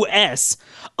U.S.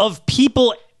 of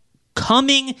people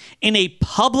coming in a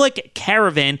public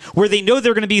caravan where they know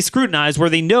they're going to be scrutinized, where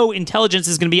they know intelligence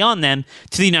is going to be on them,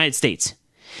 to the United States.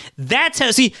 That's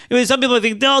how, see, some people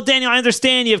think, oh, Daniel, I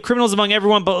understand you have criminals among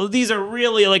everyone, but these are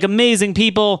really like amazing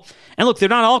people. And look, they're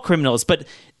not all criminals, but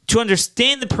to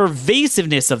understand the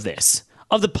pervasiveness of this,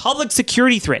 of the public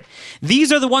security threat,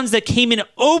 these are the ones that came in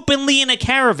openly in a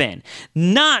caravan,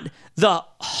 not the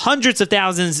hundreds of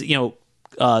thousands.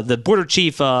 The border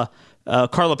chief,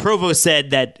 Carla Provost,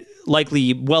 said that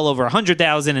likely well over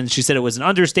 100,000, and she said it was an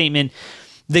understatement.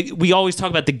 We always talk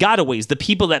about the gotaways, the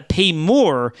people that pay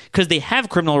more because they have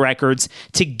criminal records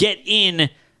to get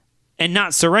in and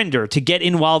not surrender, to get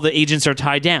in while the agents are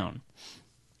tied down.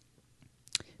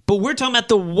 But we're talking about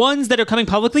the ones that are coming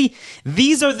publicly.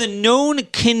 These are the known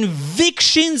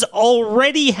convictions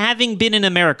already having been in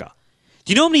America.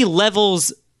 Do you know how many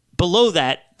levels below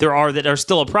that there are that are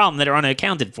still a problem, that are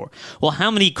unaccounted for? Well,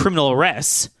 how many criminal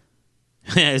arrests,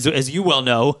 as you well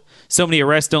know, so many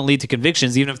arrests don't lead to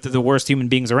convictions, even if they're the worst human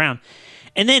beings around.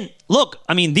 And then, look,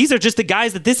 I mean, these are just the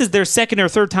guys that this is their second or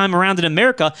third time around in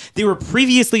America. They were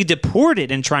previously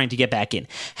deported and trying to get back in.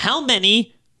 How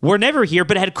many were never here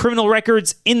but had criminal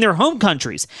records in their home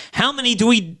countries? How many do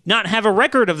we not have a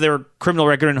record of their criminal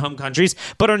record in home countries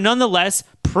but are nonetheless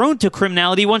prone to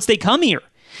criminality once they come here?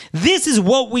 This is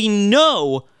what we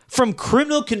know from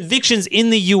criminal convictions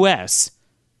in the U.S.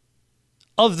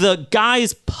 of the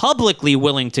guys publicly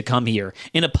willing to come here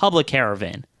in a public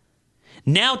caravan.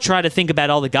 Now try to think about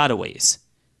all the gotaways.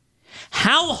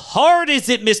 How hard is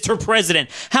it, Mr. President?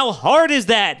 How hard is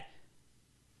that,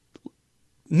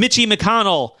 Mitchie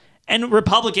McConnell and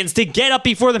Republicans, to get up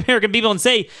before the American people and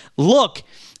say, look,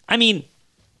 I mean,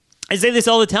 I say this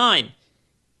all the time.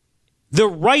 The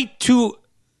right to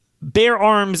bear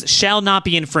arms shall not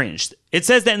be infringed. It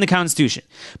says that in the Constitution.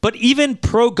 But even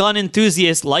pro-gun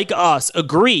enthusiasts like us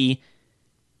agree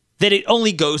that it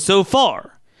only goes so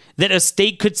far. That a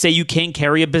state could say you can't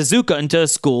carry a bazooka into a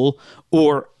school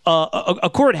or a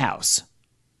courthouse.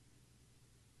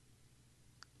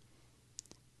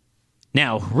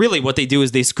 Now, really what they do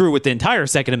is they screw with the entire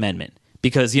Second Amendment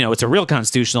because, it's a real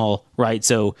constitutional right,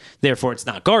 so therefore it's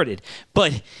not guarded.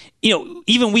 But,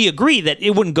 even we agree that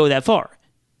it wouldn't go that far.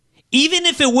 Even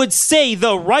if it would say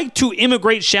the right to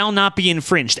immigrate shall not be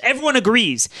infringed, everyone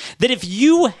agrees that if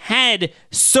you had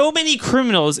so many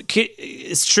criminals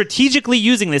strategically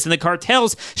using this and the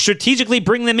cartels strategically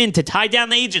bring them in to tie down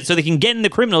the agents so they can get in the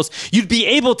criminals, you'd be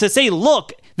able to say,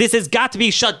 look, this has got to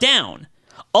be shut down.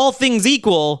 All things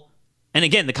equal, and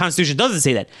again, the Constitution doesn't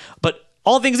say that, but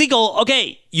all things equal,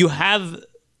 okay,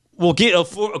 we'll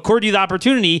accord you the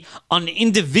opportunity on an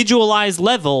individualized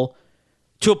level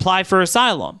to apply for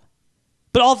asylum.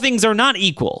 But all things are not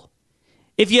equal.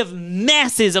 If you have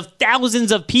masses of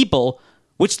thousands of people,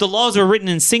 which the laws are written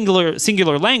in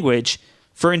singular language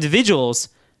for individuals,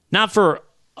 not for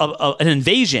an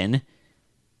invasion,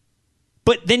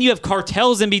 but then you have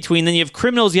cartels in between, then you have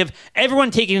criminals, you have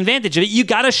everyone taking advantage of it, you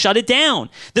got to shut it down.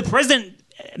 The president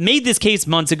made this case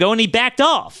months ago and he backed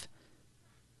off.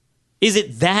 Is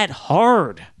it that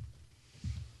hard?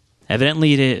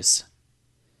 Evidently it is.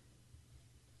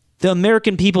 The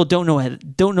American people don't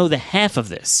know the half of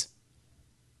this.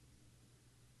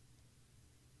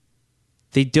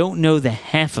 They don't know the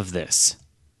half of this.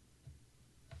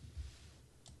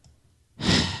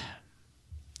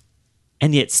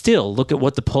 And yet still, look at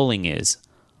what the polling is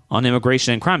on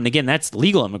immigration and crime. And again, that's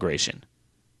legal immigration.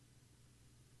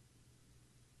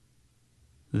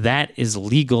 That is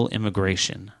legal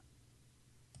immigration.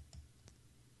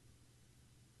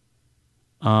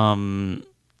 I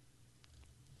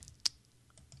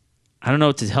don't know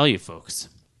what to tell you, folks.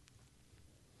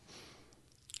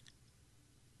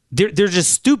 They're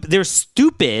just stupid. They're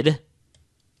stupid,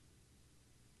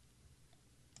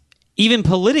 even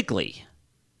politically.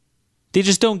 They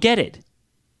just don't get it.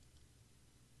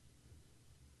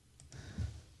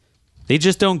 They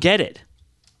just don't get it.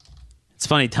 It's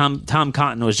funny, Tom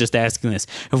Cotton was just asking this.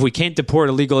 If we can't deport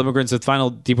illegal immigrants with final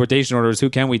deportation orders,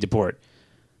 who can we deport?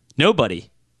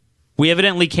 Nobody. We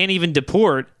evidently can't even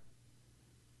deport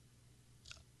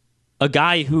a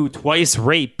guy who twice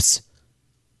rapes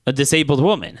a disabled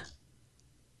woman.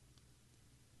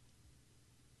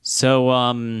 So,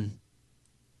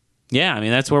 yeah, I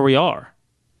mean, that's where we are.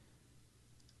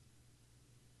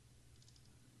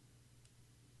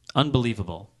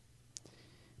 Unbelievable.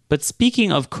 But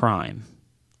speaking of crime,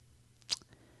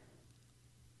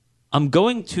 I'm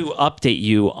going to update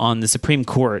you on the Supreme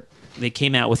Court. They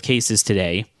came out with cases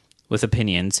today, with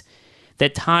opinions,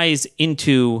 that ties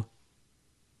into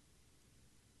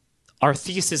our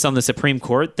thesis on the Supreme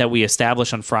Court that we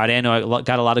established on Friday. I know I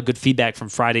got a lot of good feedback from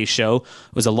Friday's show.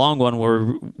 It was a long one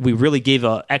where we really gave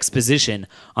an exposition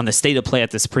on the state of play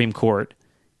at the Supreme Court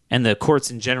and the courts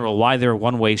in general, why they're a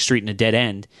one-way street and a dead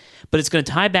end. But it's going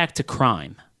to tie back to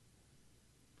crime.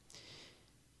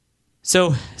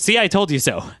 So, see, I told you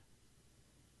so.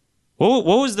 What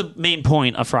was the main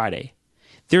point of Friday?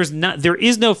 There is no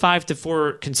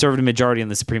 5-4 conservative majority in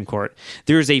the Supreme Court.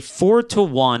 There is a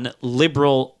 4-1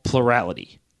 liberal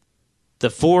plurality. The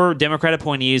 4 Democrat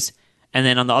appointees, and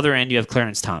then on the other end you have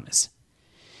Clarence Thomas.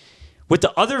 With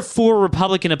the other 4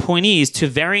 Republican appointees, to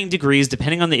varying degrees,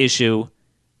 depending on the issue,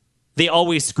 they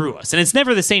always screw us. And it's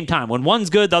never the same time. When one's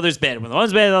good, the other's bad. When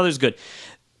one's bad, the other's good.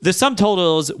 The sum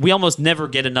total is we almost never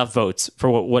get enough votes for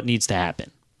what needs to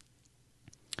happen.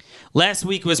 Last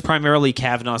week was primarily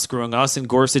Kavanaugh screwing us, and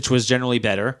Gorsuch was generally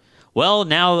better. Well,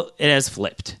 now it has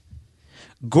flipped.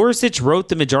 Gorsuch wrote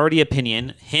the majority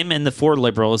opinion, him and the 4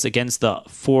 liberals against the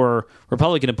 4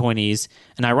 Republican appointees,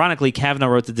 and ironically, Kavanaugh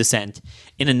wrote the dissent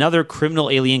in another criminal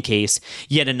alien case,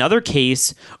 yet another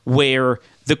case where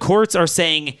the courts are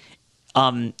saying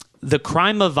the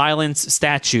crime of violence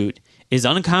statute is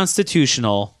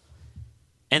unconstitutional,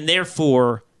 and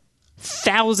therefore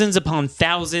thousands upon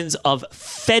thousands of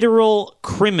federal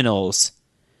criminals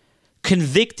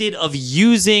convicted of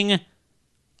using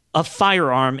a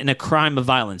firearm in a crime of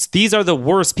violence. These are the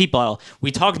worst people. We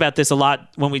talked about this a lot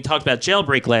when we talked about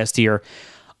Jailbreak last year.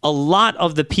 A lot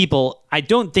of the people, I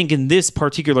don't think in this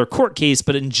particular court case,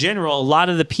 but in general, a lot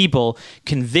of the people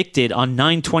convicted on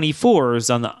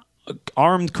 924s on the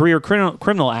Armed Career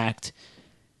Criminal Act,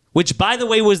 which, by the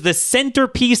way, was the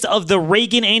centerpiece of the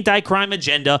Reagan anti-crime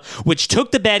agenda, which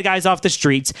took the bad guys off the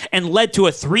streets and led to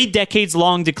a 3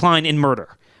 decades-long decline in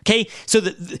murder. Okay? So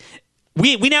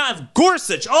we now have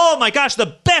Gorsuch. Oh, my gosh,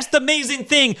 the best amazing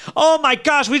thing. Oh, my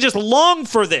gosh, we just long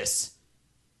for this.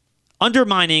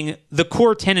 Undermining the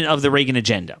core tenet of the Reagan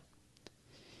agenda.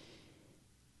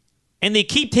 And they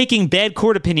keep taking bad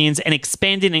court opinions and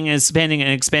expanding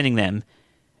them.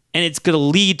 And it's going to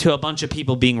lead to a bunch of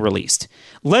people being released.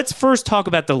 Let's first talk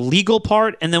about the legal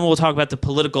part, and then we'll talk about the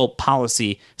political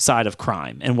policy side of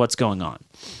crime and what's going on.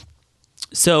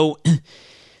 So,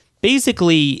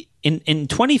 basically, in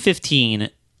 2015,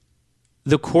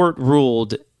 the court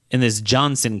ruled in this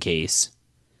Johnson case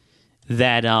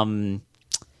that,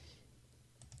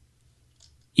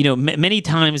 many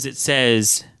times it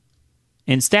says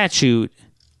in statute,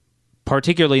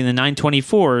 particularly in the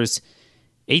 924s,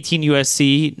 18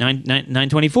 USC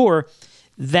 924,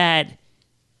 that,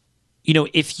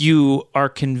 if you are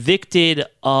convicted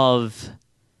of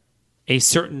a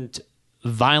certain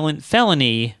violent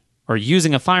felony or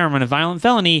using a firearm in a violent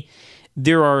felony,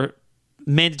 there are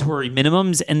mandatory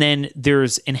minimums, and then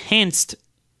there's enhanced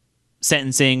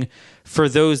sentencing for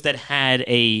those that had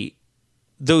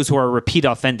those who are repeat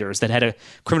offenders that had a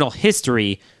criminal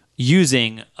history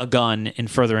using a gun in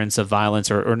furtherance of violence,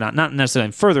 or not necessarily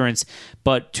in furtherance,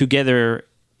 but together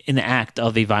in the act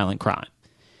of a violent crime.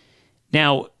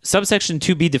 Now, subsection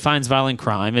 2B defines violent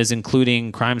crime as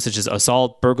including crimes such as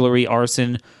assault, burglary,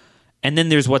 arson, and then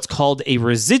there's what's called a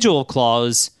residual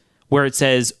clause where it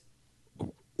says,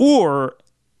 or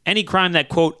any crime that,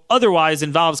 quote, otherwise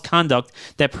involves conduct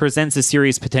that presents a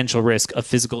serious potential risk of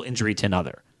physical injury to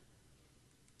another.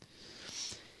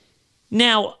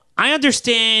 Now, I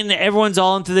understand everyone's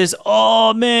all into this.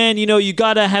 Oh, man, you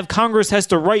got to have Congress has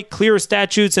to write clear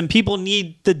statutes and people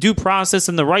need the due process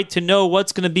and the right to know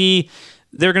what's going to be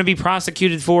they're going to be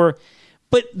prosecuted for.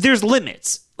 But there's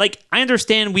limits. Like, I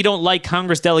understand we don't like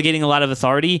Congress delegating a lot of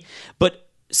authority, but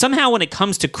somehow when it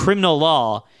comes to criminal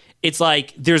law, it's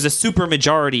like there's a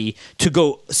supermajority to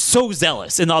go so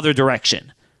zealous in the other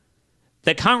direction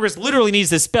that Congress literally needs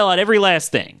to spell out every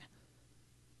last thing.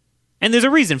 And there's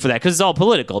a reason for that, because it's all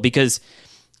political. Because,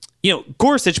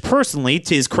 Gorsuch personally,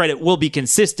 to his credit, will be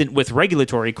consistent with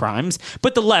regulatory crimes,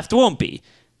 but the left won't be.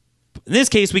 In this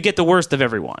case, we get the worst of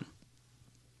everyone.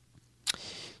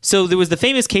 So there was the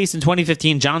famous case in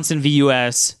 2015, Johnson v.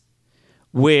 U.S.,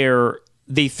 where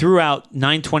they threw out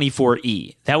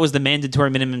 924E. That was the mandatory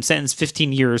minimum sentence,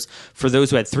 15 years for those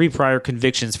who had 3 prior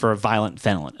convictions for a violent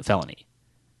felony.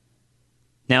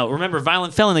 Now, remember,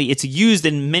 violent felony, it's used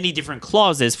in many different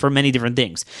clauses for many different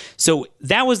things. So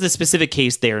that was the specific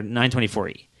case there,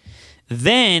 924E.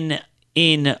 Then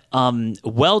in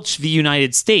Welch v.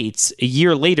 United States, a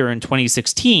year later in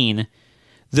 2016,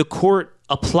 the court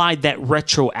applied that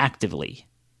retroactively.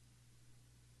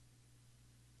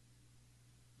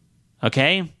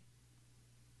 Okay?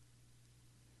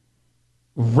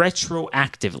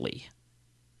 Retroactively.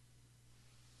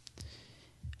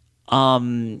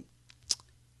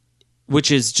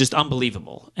 Which is just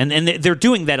unbelievable. And they're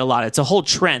doing that a lot. It's a whole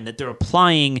trend that they're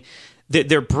applying,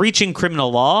 they're breaching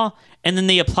criminal law, and then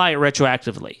they apply it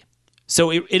retroactively. So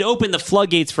it opened the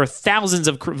floodgates for thousands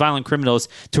of violent criminals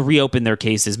to reopen their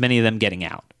cases, many of them getting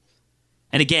out.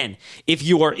 And again, if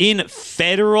you are in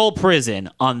federal prison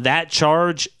on that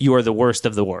charge, you are the worst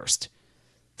of the worst.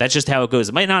 That's just how it goes.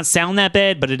 It might not sound that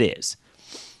bad, but it is.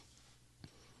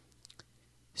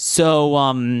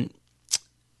 So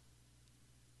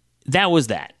that was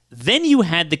that. Then you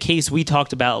had the case we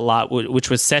talked about a lot, which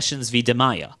was Sessions v.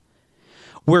 DiMaia,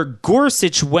 where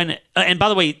Gorsuch went, and by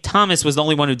the way, Thomas was the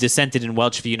only one who dissented in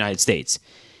Welch v. United States.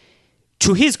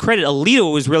 To his credit,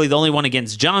 Alito was really the only one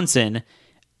against Johnson.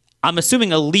 I'm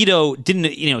assuming Alito didn't,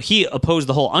 he opposed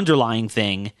the whole underlying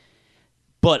thing,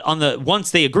 but once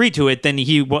they agreed to it, then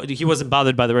he wasn't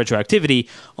bothered by the retroactivity.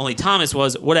 Only Thomas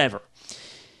was, whatever.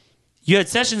 You had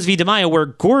Sessions v. DiMaia, where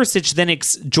Gorsuch then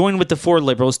joined with the 4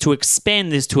 liberals to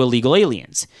expand this to illegal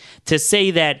aliens, to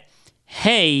say that,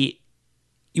 hey,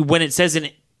 when it says in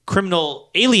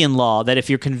criminal alien law that if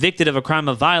you're convicted of a crime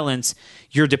of violence,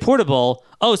 you're deportable,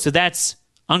 so that's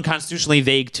unconstitutionally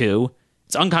vague too.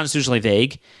 It's unconstitutionally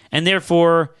vague, and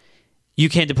therefore you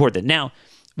can't deport them. Now,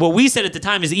 what we said at the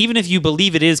time is even if you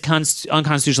believe it is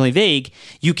unconstitutionally vague,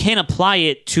 you can't apply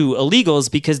it to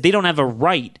illegals because they don't have a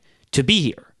right to be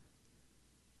here.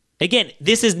 Again,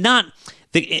 this is not...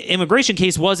 The immigration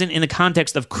case wasn't in the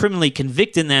context of criminally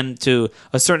convicting them to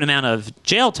a certain amount of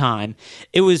jail time.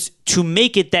 It was to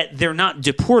make it that they're not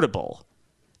deportable.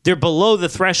 They're below the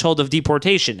threshold of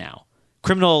deportation now.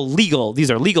 These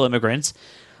are legal immigrants.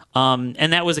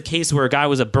 And that was a case where a guy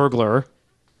was a burglar.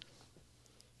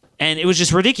 And it was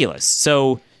just ridiculous.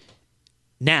 So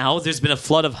now there's been a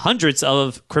flood of hundreds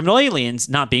of criminal aliens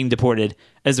not being deported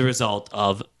as a result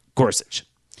of Gorsuch.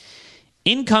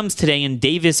 In comes today in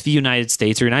Davis v. United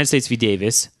States, or United States v.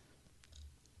 Davis,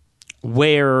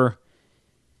 where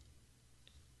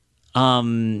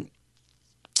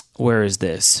is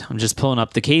this? I'm just pulling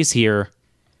up the case here,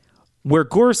 where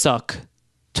Gorsuch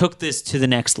took this to the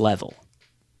next level.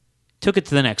 Took it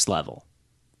to the next level.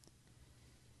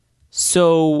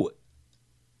 So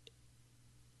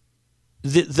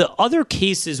the other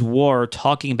cases were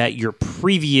talking about your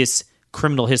previous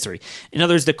criminal history. In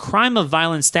other words, the crime of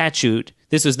violence statute,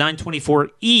 this was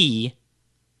 924E,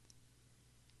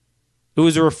 it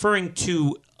was referring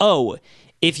to,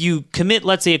 if you commit,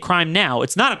 let's say, a crime now,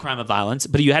 it's not a crime of violence,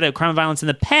 but you had a crime of violence in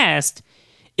the past,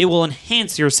 it will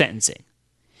enhance your sentencing.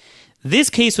 This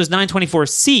case was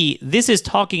 924C. This is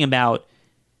talking about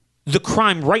the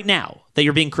crime right now that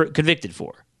you're being convicted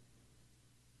for.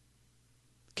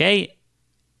 Okay?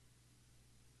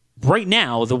 Right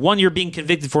now, the one you're being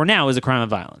convicted for now is a crime of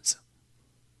violence.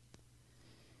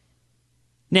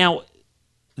 Now,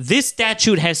 this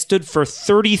statute has stood for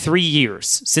 33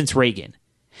 years since Reagan.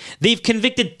 They've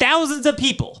convicted thousands of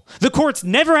people. The courts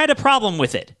never had a problem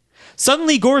with it.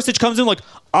 Suddenly, Gorsuch comes in like,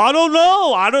 I don't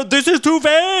know. This is too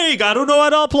vague. I don't know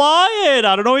how to apply it.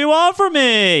 I don't know what you want from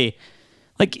me.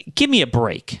 Like, give me a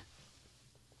break.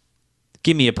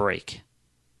 Give me a break.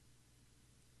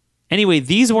 Anyway,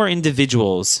 these were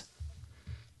individuals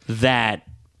that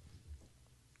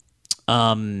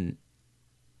they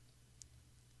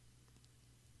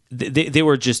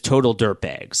were just total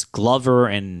dirtbags. Glover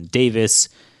and Davis,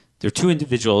 they're 2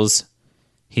 individuals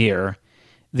here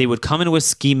They would come in with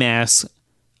ski masks,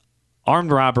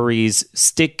 armed robberies,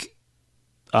 stick,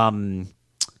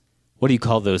 what do you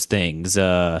call those things?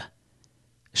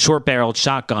 Short-barreled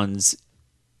shotguns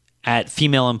at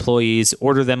female employees,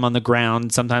 order them on the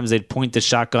ground. Sometimes they'd point the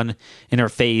shotgun in her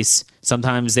face.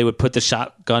 Sometimes they would put the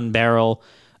shotgun barrel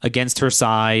against her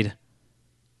side.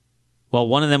 While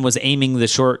one of them was aiming the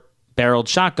short-barreled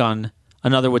shotgun,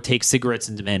 another would take cigarettes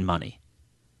and demand money.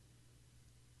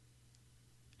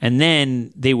 And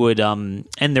then they would end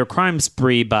their crime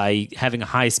spree by having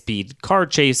high-speed car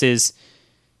chases,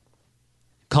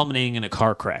 culminating in a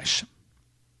car crash.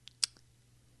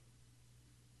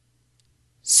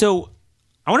 So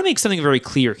I want to make something very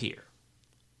clear here.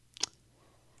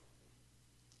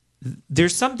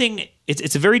 There's something,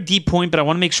 it's a very deep point, but I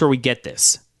want to make sure we get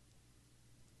this.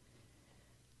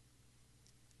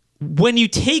 When you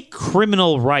take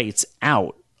criminal rights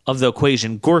out of the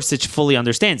equation, Gorsuch fully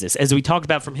understands this. As we talked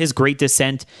about from his great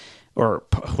dissent, or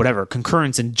whatever,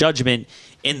 concurrence and judgment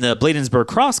in the Bladensburg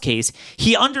Cross case,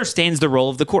 he understands the role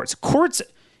of the courts. Courts,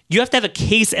 you have to have a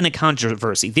case and a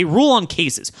controversy. They rule on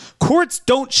cases. Courts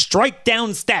don't strike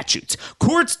down statutes.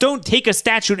 Courts don't take a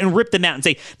statute and rip them out and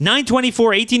say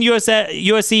 924, 18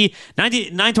 USC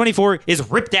 924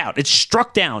 is ripped out. It's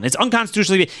struck down. It's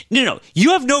unconstitutionally. No.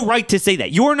 You have no right to say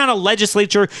that. You are not a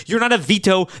legislature. You're not a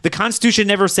veto. The Constitution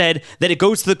never said that it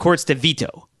goes to the courts to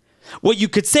veto. What you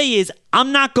could say is,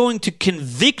 I'm not going to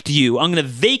convict you. I'm going to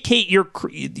vacate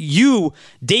you,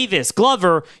 Davis,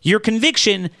 Glover, your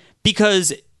conviction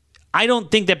because I don't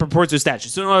think that purports with statute.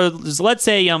 So let's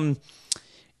say, I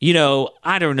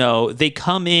don't know, they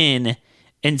come in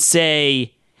and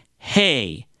say,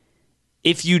 hey,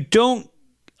 if you don't,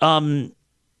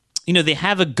 they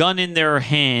have a gun in their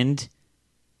hand,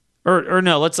 or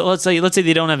no, let's say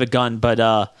they don't have a gun, but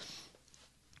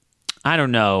I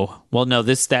don't know. Well, no,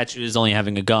 this statute is only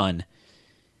having a gun.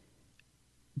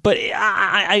 But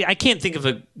I can't think of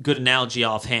a good analogy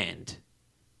offhand.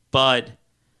 But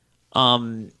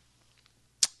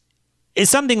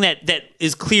it's something that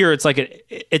is clear. It's like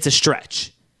it's a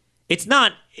stretch. It's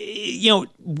not,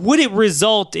 would it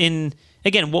result in,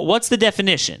 again, what's the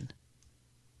definition?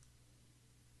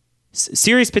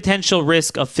 Serious potential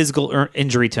risk of physical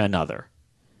injury to another.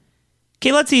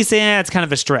 Okay, let's say you say it's kind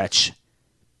of a stretch.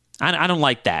 I don't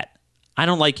like that. I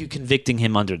don't like you convicting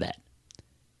him under that.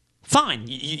 Fine,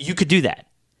 you could do that.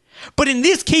 But in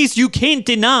this case, you can't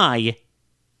deny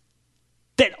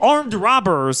that armed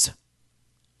robbers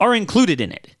are included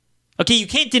in it. Okay, you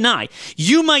can't deny.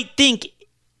 You might think,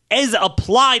 as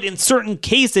applied in certain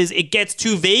cases, it gets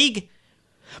too vague.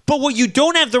 But what you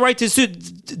don't have the right to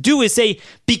do is say,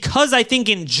 because I think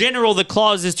in general the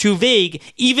clause is too vague,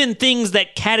 even things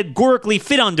that categorically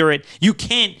fit under it, you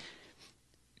can't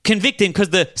convict him because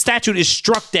the statute is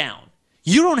struck down.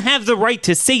 You don't have the right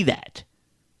to say that.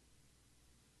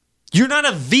 You're not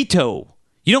a veto.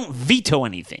 You don't veto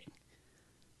anything.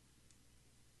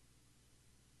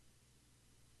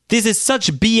 This is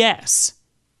such BS.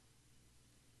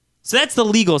 So that's the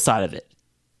legal side of it.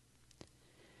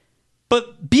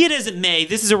 But be it as it may,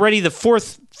 this is already the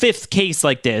fifth case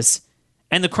like this,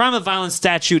 and the crime of violence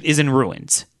statute is in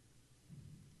ruins.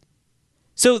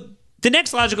 So the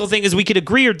next logical thing is we could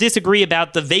agree or disagree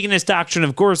about the vagueness doctrine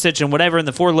of Gorsuch and whatever in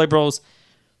the four liberals.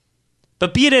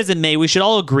 But be it as it may, we should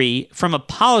all agree from a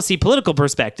policy political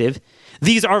perspective,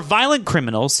 these are violent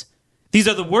criminals. These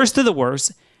are the worst of the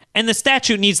worst, and the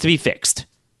statute needs to be fixed.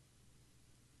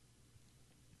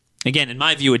 Again, in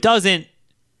my view, it doesn't.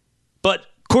 But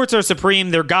courts are supreme.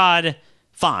 They're God.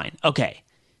 Fine. Okay.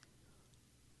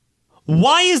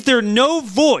 Why is there no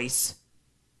voice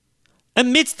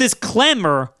amidst this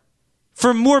clamor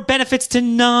for more benefits to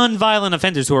non-violent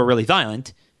offenders who are really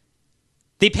violent?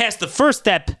 They passed the First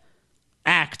Step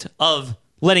Act of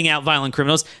letting out violent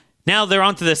criminals. Now they're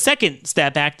on to the Second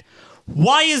Step Act.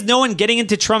 Why is no one getting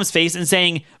into Trump's face and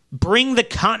saying, bring the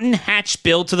Cotton Hatch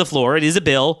bill to the floor? It is a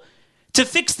bill to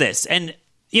fix this and,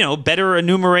 better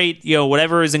enumerate,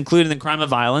 whatever is included in the crime of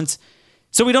violence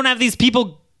so we don't have these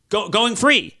people going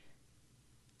free.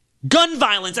 Gun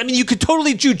violence. I mean, you could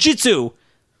totally jujitsu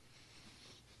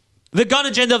the gun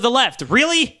agenda of the left.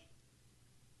 Really?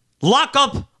 Lock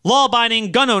up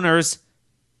law-abiding gun owners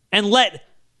and let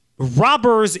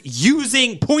robbers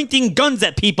pointing guns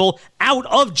at people out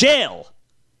of jail.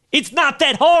 It's not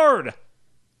that hard.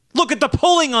 Look at the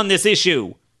polling on this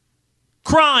issue.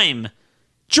 Crime,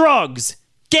 drugs,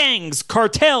 gangs,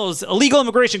 cartels, illegal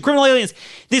immigration, criminal aliens.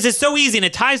 This is so easy, and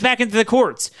it ties back into the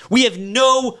courts. We have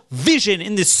no vision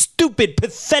in this stupid,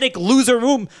 pathetic loser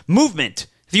movement,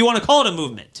 if you want to call it a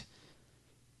movement.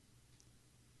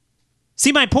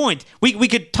 See my point? We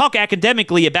could talk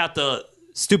academically about the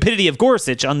stupidity of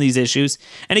Gorsuch on these issues.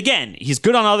 And again, he's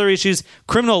good on other issues.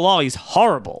 Criminal law, he's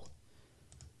horrible.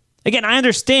 Again, I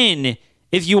understand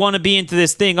if you want to be into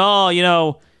this thing,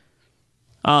 don't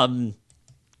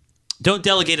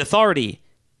delegate authority.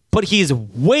 But he's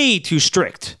way too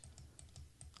strict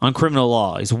on criminal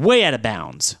law. He's way out of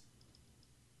bounds.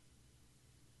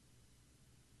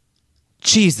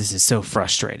 Jeez, this is so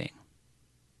frustrating.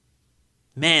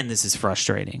 Man, this is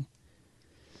frustrating.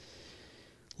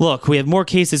 Look, we have more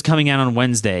cases coming out on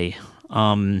Wednesday.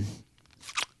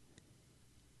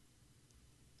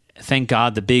 Thank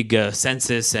God the big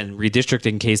census and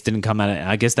redistricting case didn't come out.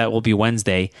 I guess that will be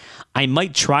Wednesday. I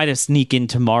might try to sneak in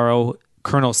tomorrow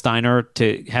Colonel Steiner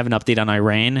to have an update on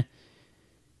Iran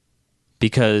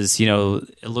because,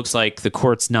 it looks like the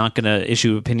court's not going to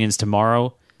issue opinions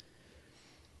tomorrow.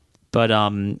 But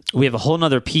we have a whole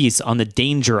nother piece on the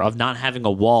danger of not having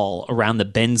a wall around the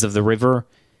bends of the river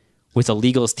with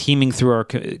illegals teeming through our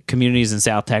communities in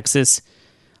South Texas.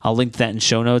 I'll link to that in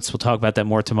show notes. We'll talk about that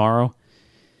more tomorrow.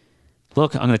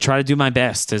 Look, I'm going to try to do my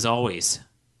best, as always.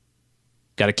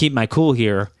 Got to keep my cool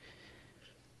here.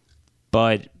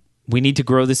 But we need to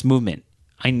grow this movement.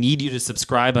 I need you to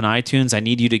subscribe on iTunes. I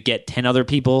need you to get 10 other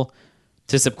people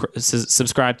to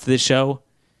subscribe to this show.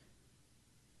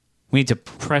 We need to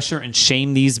pressure and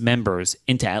shame these members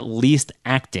into at least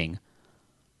acting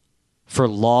for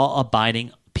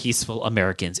law-abiding, peaceful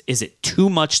Americans. Is it too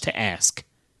much to ask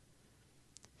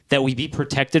that we be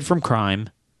protected from crime,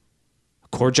 a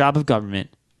core job of government,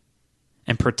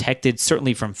 and protected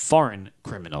certainly from foreign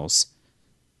criminals?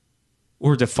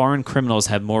 Or do foreign criminals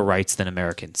have more rights than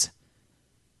Americans?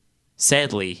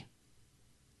 Sadly,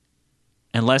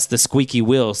 unless the squeaky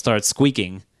wheel starts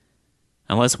squeaking,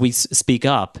 unless we speak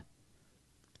up,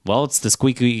 well, it's the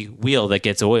squeaky wheel that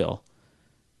gets oil.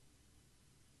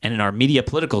 And in our media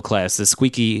political class, the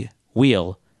squeaky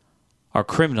wheel are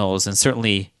criminals and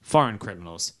certainly foreign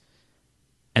criminals.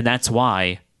 And that's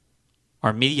why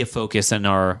our media focus and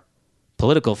our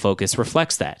political focus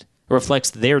reflects that. It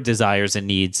reflects their desires and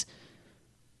needs,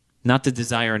 not the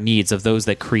desire and needs of those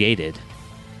that created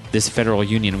this federal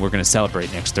union we're going to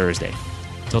celebrate next Thursday.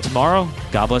 Till tomorrow,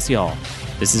 God bless you all.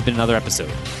 This has been another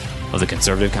episode of The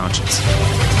Conservative Conscience.